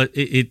all. But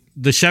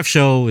the Chef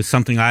show is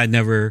something I had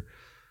never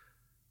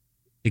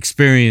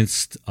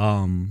experienced.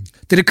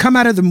 Did it come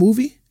out of the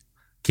movie?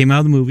 Came out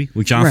of the movie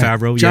with Jon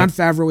Favreau. Jon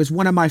Favreau is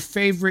one of my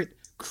favorite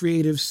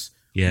creatives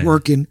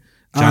working.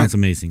 John's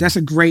amazing. That's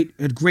a great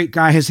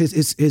guy.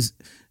 His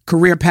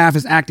career path,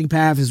 his acting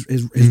path,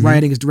 his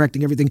writing, his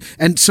directing, everything.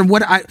 And so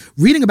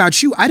reading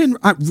about you, I didn't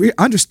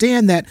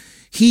understand that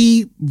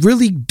he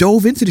really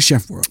dove into the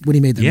chef world when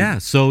he made the movie.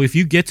 So if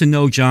you get to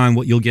know John,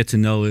 what you'll get to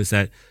know is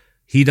that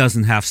he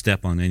doesn't half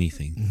step on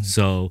anything.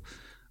 So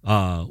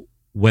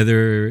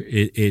whether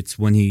it's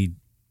when he,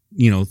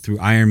 through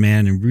Iron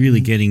Man and really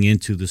getting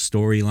into the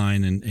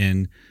storyline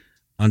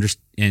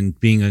and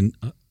being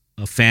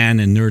a fan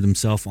and nerd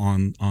himself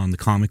on the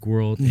comic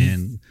world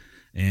and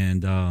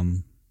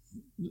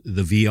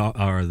the VR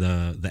or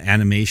the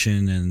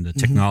animation and the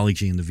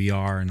technology and the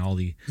VR and all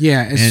the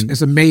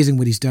it's amazing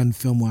what he's done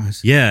film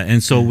wise.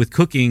 And so with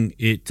cooking,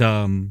 it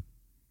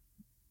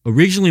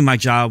originally my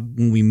job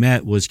when we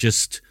met was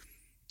just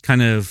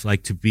kind of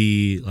like to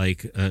be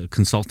like a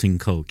consulting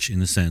coach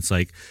in a sense.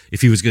 Like if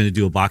he was going to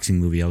do a boxing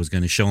movie, I was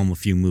going to show him a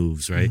few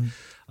moves, right?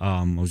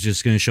 I was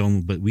just going to show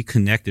him, but we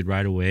connected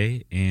right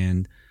away,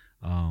 and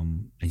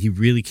he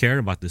really cared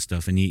about this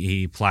stuff, and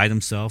he applied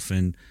himself,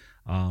 and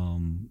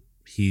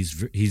he's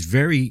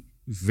very,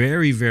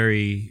 very,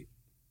 very,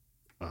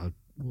 I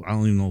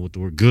don't even know what the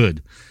word,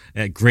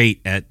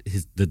 great at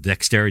the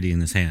dexterity in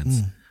his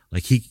hands.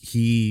 Like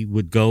he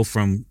would go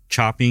from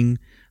chopping,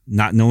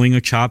 not knowing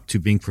a chop, to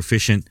being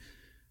proficient.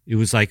 It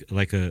was like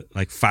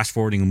fast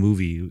forwarding a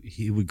movie.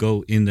 He would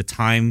go in the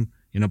time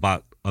in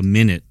about a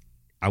minute,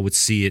 I would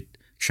see it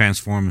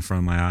transform in front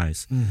of my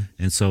eyes.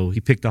 And so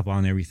he picked up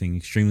on everything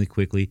extremely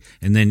quickly.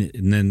 And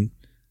then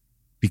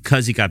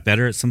because he got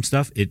better at some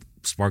stuff, it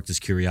sparked his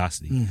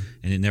curiosity,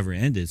 and it never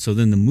ended. So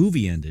then the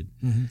movie ended,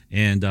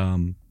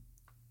 and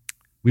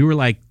we were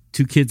like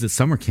two kids at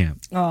summer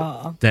camp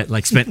that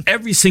like spent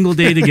every single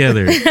day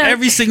together,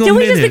 every single minute.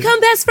 Did we just become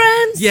best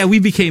friends? Yeah, we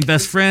became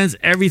best friends,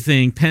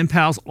 everything, pen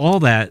pals, all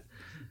that.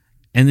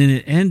 And then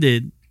it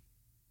ended,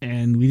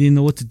 and we didn't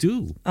know what to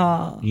do.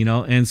 You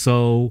know, and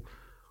so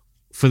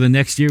for the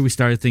next year, we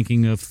started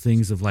thinking of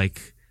things of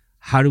like,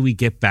 how do we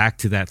get back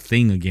to that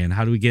thing again?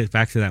 How do we get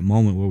back to that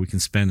moment where we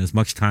can spend as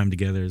much time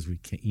together as we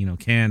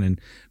can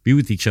and be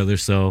with each other?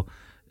 So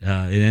it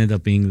ended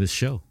up being this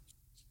show,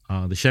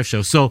 the Chef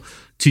Show. So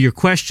to your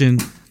question,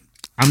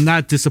 I'm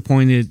not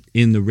disappointed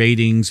in the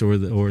ratings or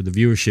the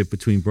viewership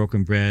between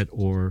Broken Bread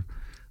or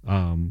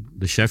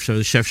the Chef Show.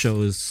 The Chef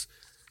Show has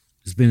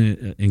been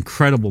an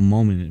incredible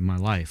moment in my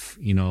life.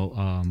 You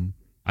know,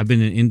 I've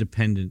been an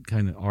independent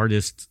kind of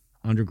artist,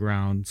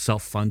 underground,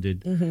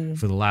 self-funded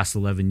for the last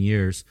 11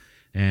 years,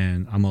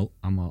 and I'm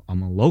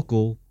a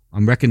local.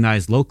 I'm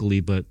recognized locally,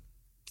 but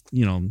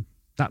you know,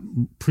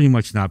 pretty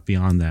much not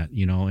beyond that.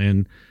 You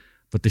know,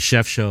 but the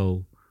Chef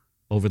Show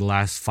over the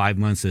last 5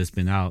 months that it's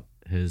been out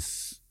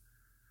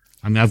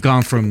I've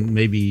gone from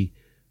maybe,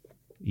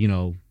 you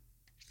know,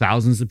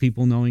 thousands of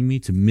people knowing me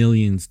to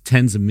millions,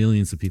 tens of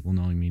millions of people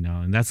knowing me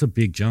now, and that's a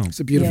big jump. It's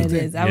a beautiful thing.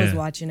 It is. I was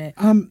watching it.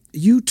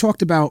 You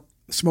talked about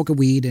smoking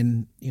weed,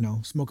 and you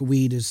know, smoking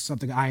weed is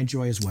something I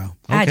enjoy as well.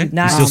 I do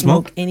not still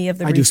smoke any of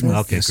the I do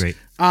smoke. Okay, great.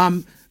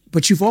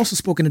 But you've also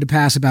spoken in the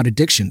past about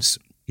addictions.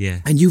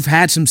 Yeah. And you've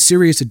had some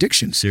serious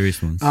addictions.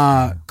 Serious ones.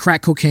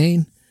 Crack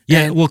cocaine.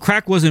 Yeah, well,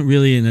 crack wasn't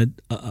really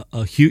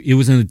a huge. It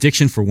was an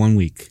addiction for 1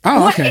 week.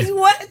 Oh, okay.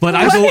 What? But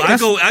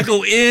I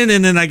go in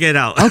and then I get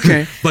out.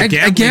 Okay. But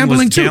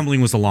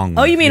gambling was a long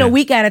one. Oh, you mean a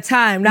week at a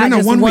time, not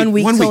just 1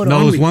 week total?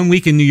 No, it was 1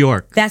 week in New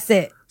York. That's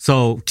it.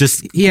 So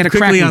just he had a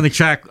quickly crack on the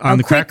track on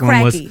the quick crack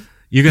one was cracky.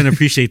 you're gonna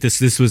appreciate this.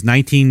 This was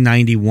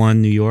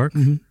 1991 New York.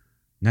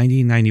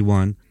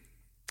 1991.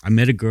 I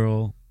met a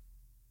girl.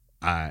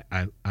 I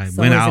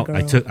went out.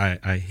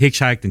 I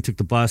hitchhiked and took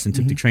the bus and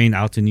took the train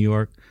out to New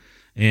York,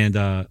 and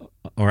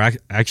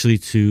actually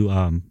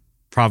to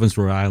Providence,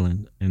 Rhode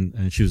Island,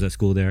 and she was at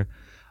school there.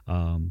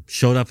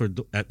 Showed up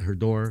at her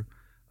door.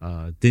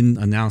 Didn't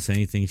announce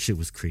anything. Shit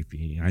was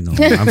creepy. I know.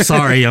 I'm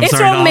sorry. It's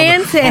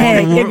romantic.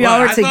 If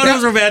y'all were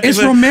together,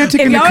 it's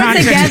romantic in the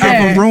context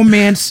of a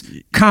romance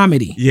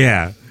comedy.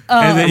 Yeah.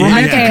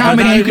 Romantic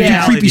comedy, you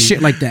can do creepy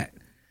shit like that.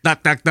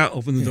 Knock,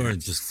 open the door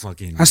and just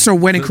fucking. I saw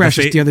Wedding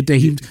Crashers the other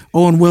day.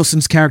 Owen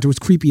Wilson's character was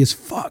creepy as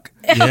fuck.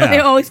 Yeah.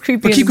 They're always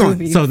creepy in keep the going.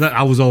 movies. So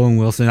I was Owen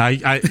Wilson.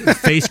 I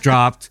face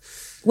dropped.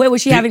 Wait,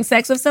 was she having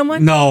sex with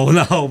someone?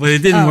 No, but it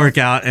didn't work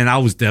out, and I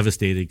was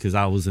devastated because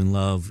I was in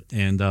love,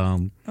 and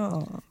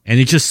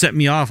it just set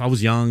me off. I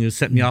was young; it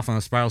set me off on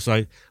a spiral. So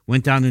I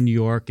went down to New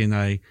York and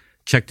I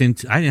checked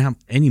into. I didn't have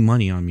any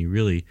money on me,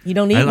 really. You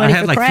don't need money I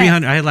had for like crack.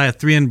 300. I had like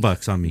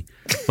 $300 on me,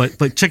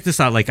 but check this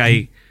out. Like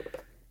I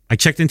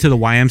checked into the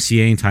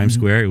YMCA in Times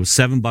Square. It was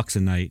 $7 a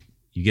night.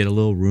 You get a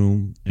little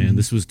room, and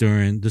this was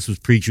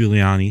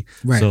pre-Giuliani,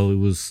 right. So it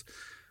was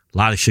a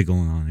lot of shit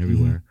going on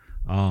everywhere.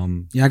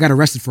 Yeah, I got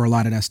arrested for a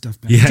lot of that stuff.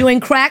 Yeah. Doing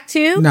crack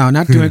too? No,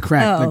 not doing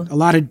crack. Like a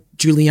lot of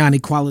Giuliani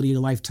quality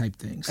of life type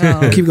things.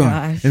 Keep going.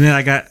 Gosh. And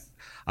then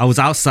I was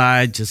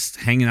outside just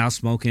hanging out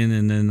smoking,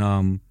 and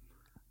then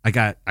I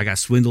got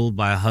swindled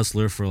by a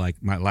hustler for like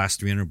my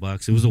last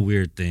 $300. It was a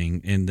weird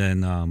thing, and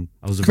then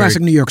I was a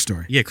classic New York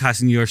story. Yeah,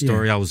 classic New York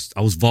story. Yeah. I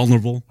was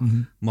vulnerable.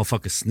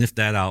 Motherfucker sniffed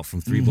that out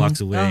from 3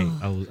 blocks away.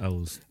 I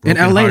was in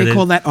LA. They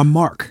call that a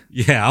mark.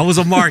 Yeah, I was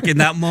a mark in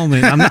that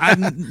moment.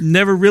 I've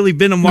never really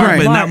been a mark,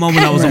 but in that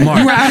moment I was a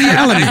mark. You were out of your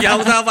element. Yeah, I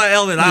was out of my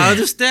element. I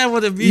understand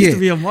what it means to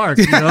be a mark.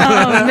 You know?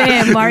 Oh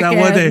man, Mark. That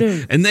one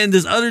day. And then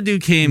this other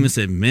dude came and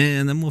said,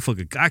 "Man, that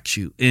motherfucker got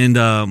you."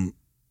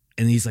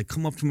 And he's like,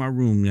 "Come up to my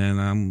room,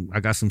 man. I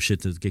got some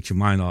shit to get your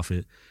mind off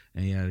it."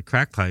 And he had a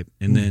crack pipe.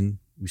 And then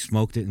we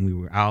smoked it and we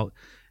were out.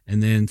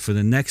 And then for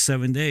the next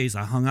 7 days,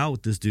 I hung out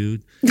with this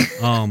dude.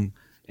 And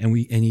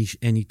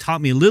he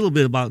taught me a little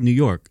bit about New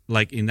York,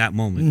 like in that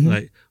moment.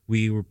 Like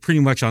we were pretty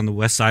much on the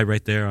west side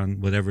right there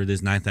on whatever it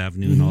is, 9th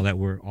Avenue and all that,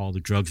 where all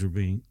the drugs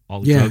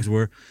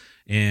were.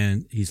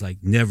 And he's like,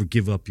 "Never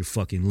give up your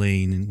fucking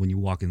lane." And when you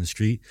walk in the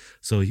street,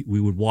 so we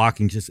would walk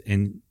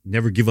and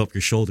never give up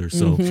your shoulders.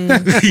 So, Cause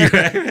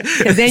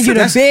then you're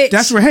the bitch.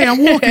 That's where. Hey,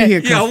 I'm walking here.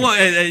 Yeah,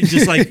 and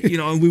just like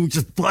and we would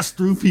just bust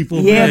through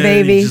people. Yeah, man,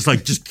 baby.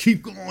 Just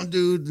keep going,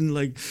 dude, and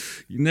like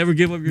you never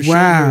give up your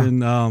Wow. shoulder.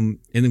 And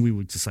then we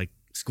would just like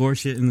score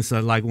shit, and so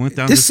like went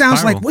down. This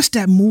sounds spiral. like what's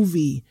that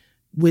movie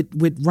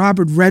with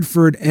Robert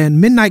Redford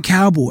and Midnight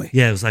Cowboy?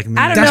 Yeah, it was like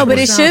I don't know, but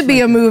it should be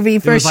a movie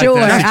for was like sure.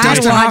 that. I'd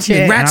Dustin watch Hoffman,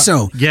 it.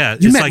 Ratso. Yeah, You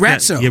just met like that.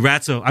 Ratso. Yeah,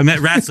 Ratso. I met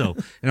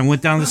Ratso, and I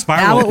went down the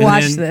spiral. I would and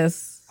watch then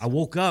this. I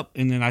woke up,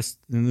 and then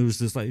there was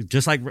this like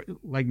just like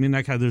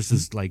Midnight Cowboy. There's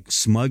this like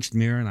smudged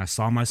mirror, and I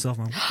saw myself.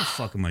 I'm like, what the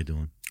fuck am I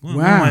doing?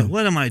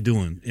 What am I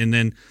doing? And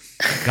then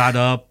got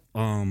up.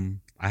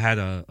 I had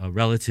a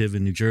relative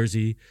in New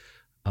Jersey,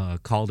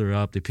 called her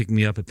up. They picked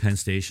me up at Penn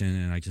Station,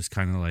 and I just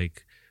kind of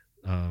like,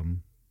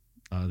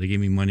 they gave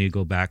me money to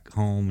go back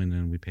home, and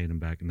then we paid them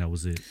back, and that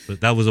was it.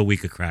 But that was a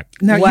week of crack.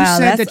 Now, Wow, you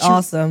said that's that you,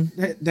 awesome.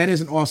 That is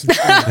an awesome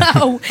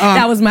story.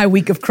 That was my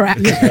week of crack.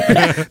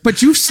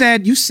 But you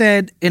said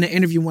in an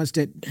interview once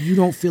that you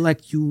don't feel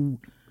like you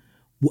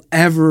will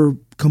ever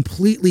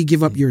completely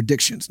give up your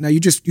addictions. Now,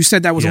 you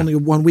said that was only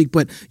 1 week,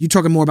 but you're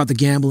talking more about the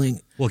gambling.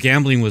 Well,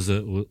 gambling was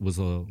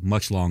a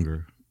much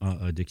longer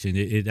addiction.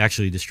 It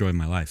actually destroyed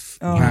my life,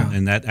 you know,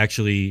 and that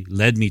actually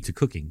led me to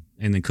cooking,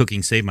 and then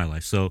cooking saved my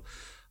life. So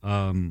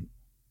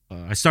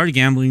I started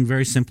gambling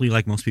very simply,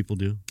 like most people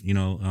do. You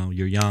know,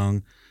 you're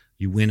young,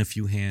 you win a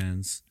few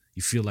hands,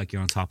 you feel like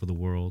you're on top of the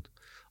world.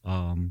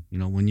 You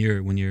know, when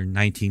you're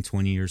 19,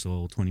 20 years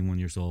old, 21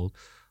 years old,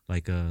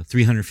 like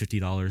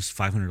 $350,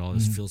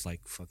 $500 feels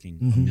like fucking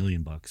 $1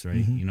 million,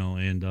 right? You know,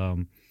 and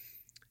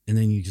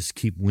then you just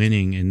keep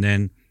winning,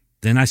 and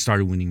then I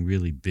started winning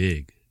really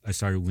big. I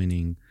started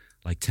winning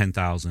like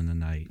 10,000 a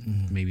night,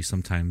 maybe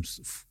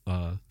sometimes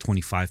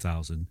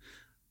 25,000.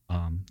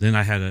 Then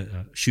I had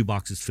a shoe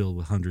boxes filled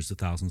with hundreds of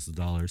thousands of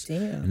dollars.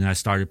 Damn. And then I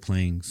started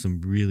playing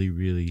some really,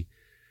 really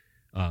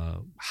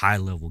high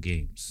level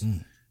games.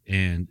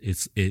 And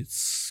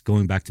it's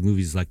going back to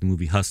movies like the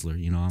movie Hustler.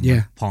 You know, I'm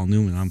like Paul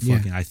Newman.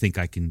 I think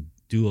I can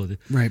do all this.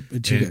 Right.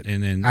 But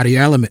and then out of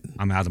your element.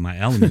 I'm out of my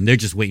element. They're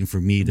just waiting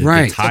for me to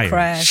get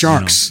tired.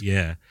 Sharks. You know?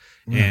 Yeah.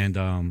 And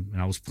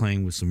I was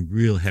playing with some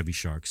real heavy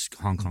sharks,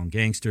 Hong Kong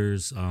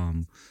gangsters,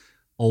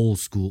 old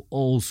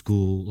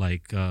school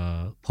like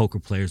poker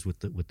players with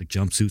the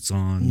jumpsuits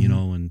on, you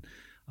know,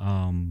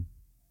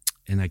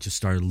 and I just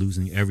started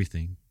losing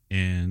everything.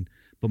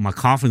 But my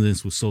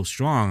confidence was so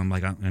strong. I'm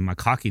like, and my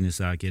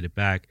cockiness, I get it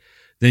back.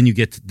 Then you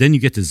get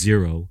to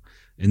zero,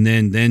 and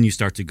then you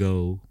start to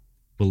go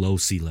below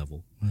sea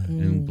level,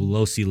 and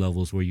below sea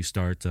level is where you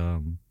start.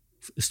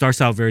 It starts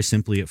out very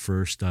simply at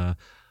first.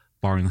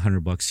 Borrowing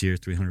 $100 here,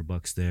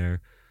 $300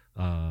 there,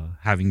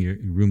 having your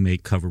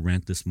roommate cover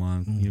rent this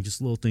month, you know,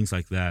 just little things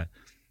like that.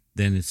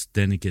 Then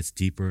it gets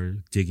deeper,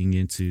 digging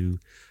into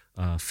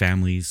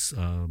families'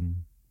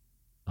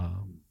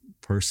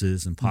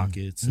 purses and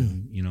pockets,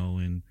 and you know,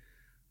 and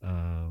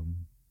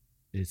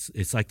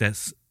it's like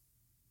that,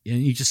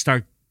 and you just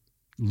start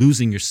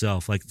losing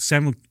yourself, like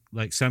Samuel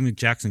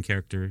Jackson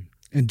character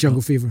in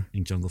Jungle Fever.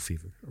 In Jungle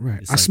Fever,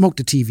 right? I smoked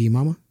the TV,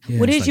 mama. Yeah.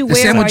 What did you wear?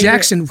 Samuel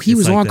Jackson, he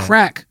was on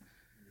crack.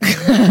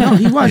 No,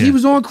 he was. Yeah. He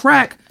was on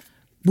crack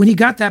when he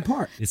got that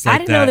part. Like I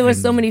didn't know there were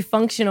so many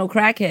functional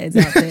crackheads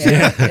out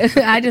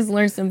there. I just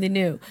learned something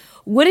new.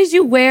 What did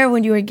you wear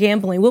when you were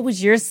gambling? What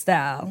was your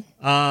style?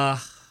 I've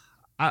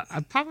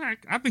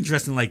been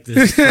dressing like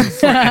this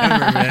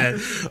forever, man.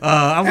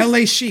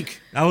 LA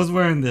chic. I was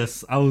wearing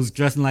this. I was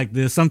dressing like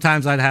this.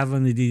 Sometimes I'd have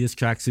an Adidas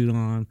tracksuit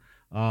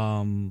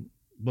on,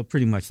 but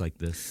pretty much like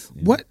this.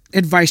 What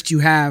advice do you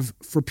have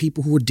for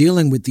people who are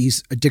dealing with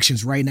these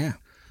addictions right now?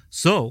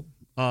 So,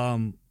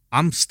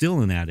 I'm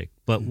still an addict,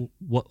 but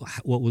what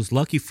was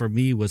lucky for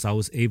me was I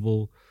was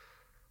able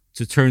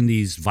to turn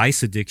these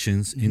vice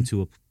addictions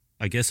into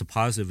a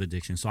positive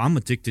addiction. So I'm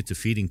addicted to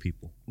feeding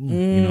people,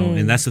 you know,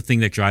 and that's the thing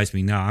that drives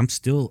me now. I'm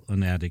still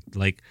an addict.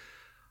 Like,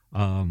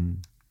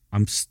 I'm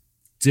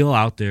still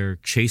out there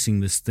chasing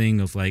this thing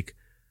of like,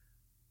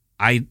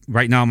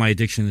 right now my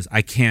addiction is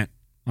I can't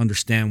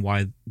understand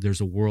why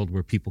there's a world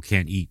where people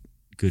can't eat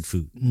good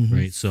food,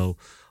 right? So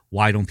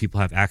why don't people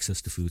have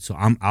access to food? So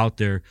I'm out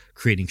there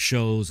creating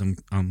shows.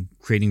 I'm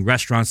creating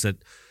restaurants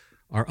that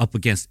are up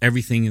against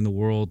everything in the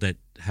world that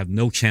have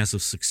no chance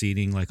of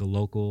succeeding like a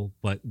local,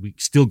 but we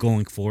still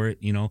going for it,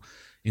 you know,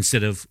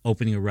 instead of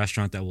opening a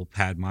restaurant that will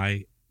pad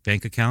my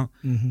bank account,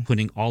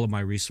 putting all of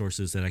my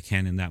resources that I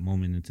can in that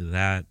moment into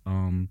that.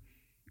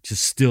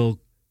 Just still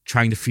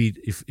trying to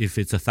feed, if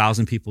it's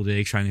 1,000 people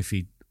today, trying to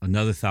feed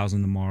another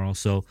 1,000 tomorrow.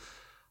 So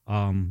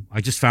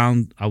I just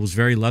found I was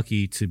very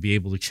lucky to be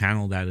able to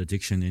channel that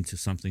addiction into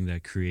something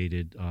that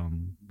created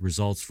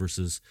results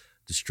versus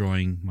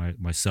destroying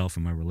myself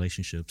and my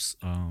relationships.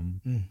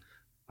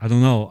 I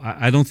don't know.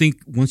 I don't think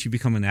once you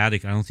become an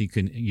addict, I don't think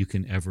you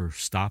can ever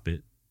stop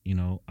it. You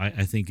know,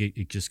 I think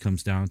it just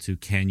comes down to,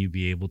 can you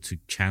be able to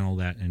channel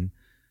that and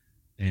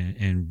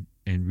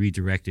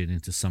redirect it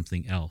into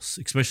something else,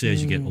 especially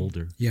as you get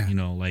older. Yeah. You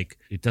know, like,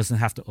 it doesn't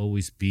have to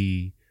always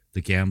be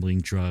the gambling,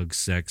 drugs,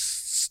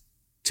 sex,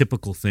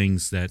 typical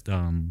things that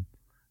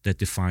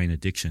define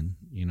addiction,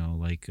 you know,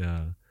 like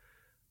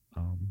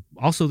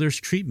also there's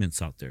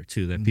treatments out there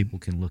too that people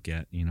can look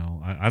at, you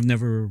know. I've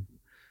never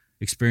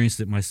experienced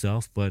it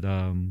myself, but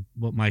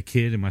what my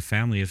kid and my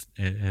family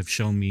have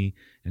shown me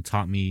and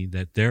taught me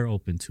that they're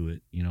open to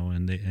it, you know,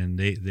 and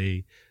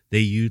they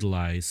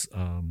utilize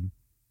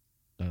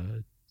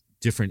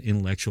different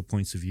intellectual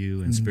points of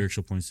view and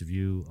spiritual points of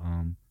view,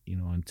 you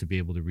know, and to be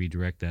able to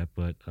redirect that.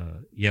 But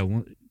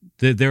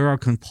there are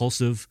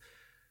compulsive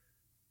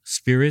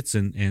spirits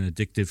and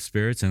addictive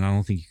spirits, and I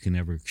don't think you can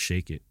ever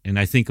shake it. And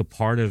I think a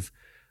part of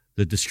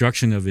the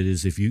destruction of it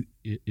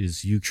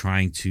is you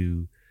trying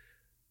to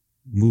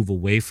move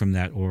away from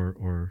that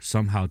or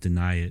somehow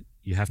deny it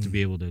you have to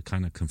be able to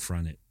kind of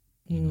confront it.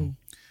 You know?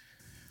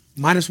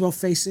 Might as well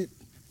face it.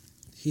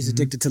 He's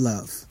addicted to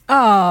love.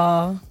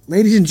 Oh,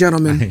 Ladies and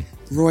gentlemen,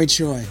 Roy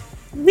Choi.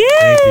 Yay!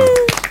 Thank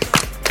you.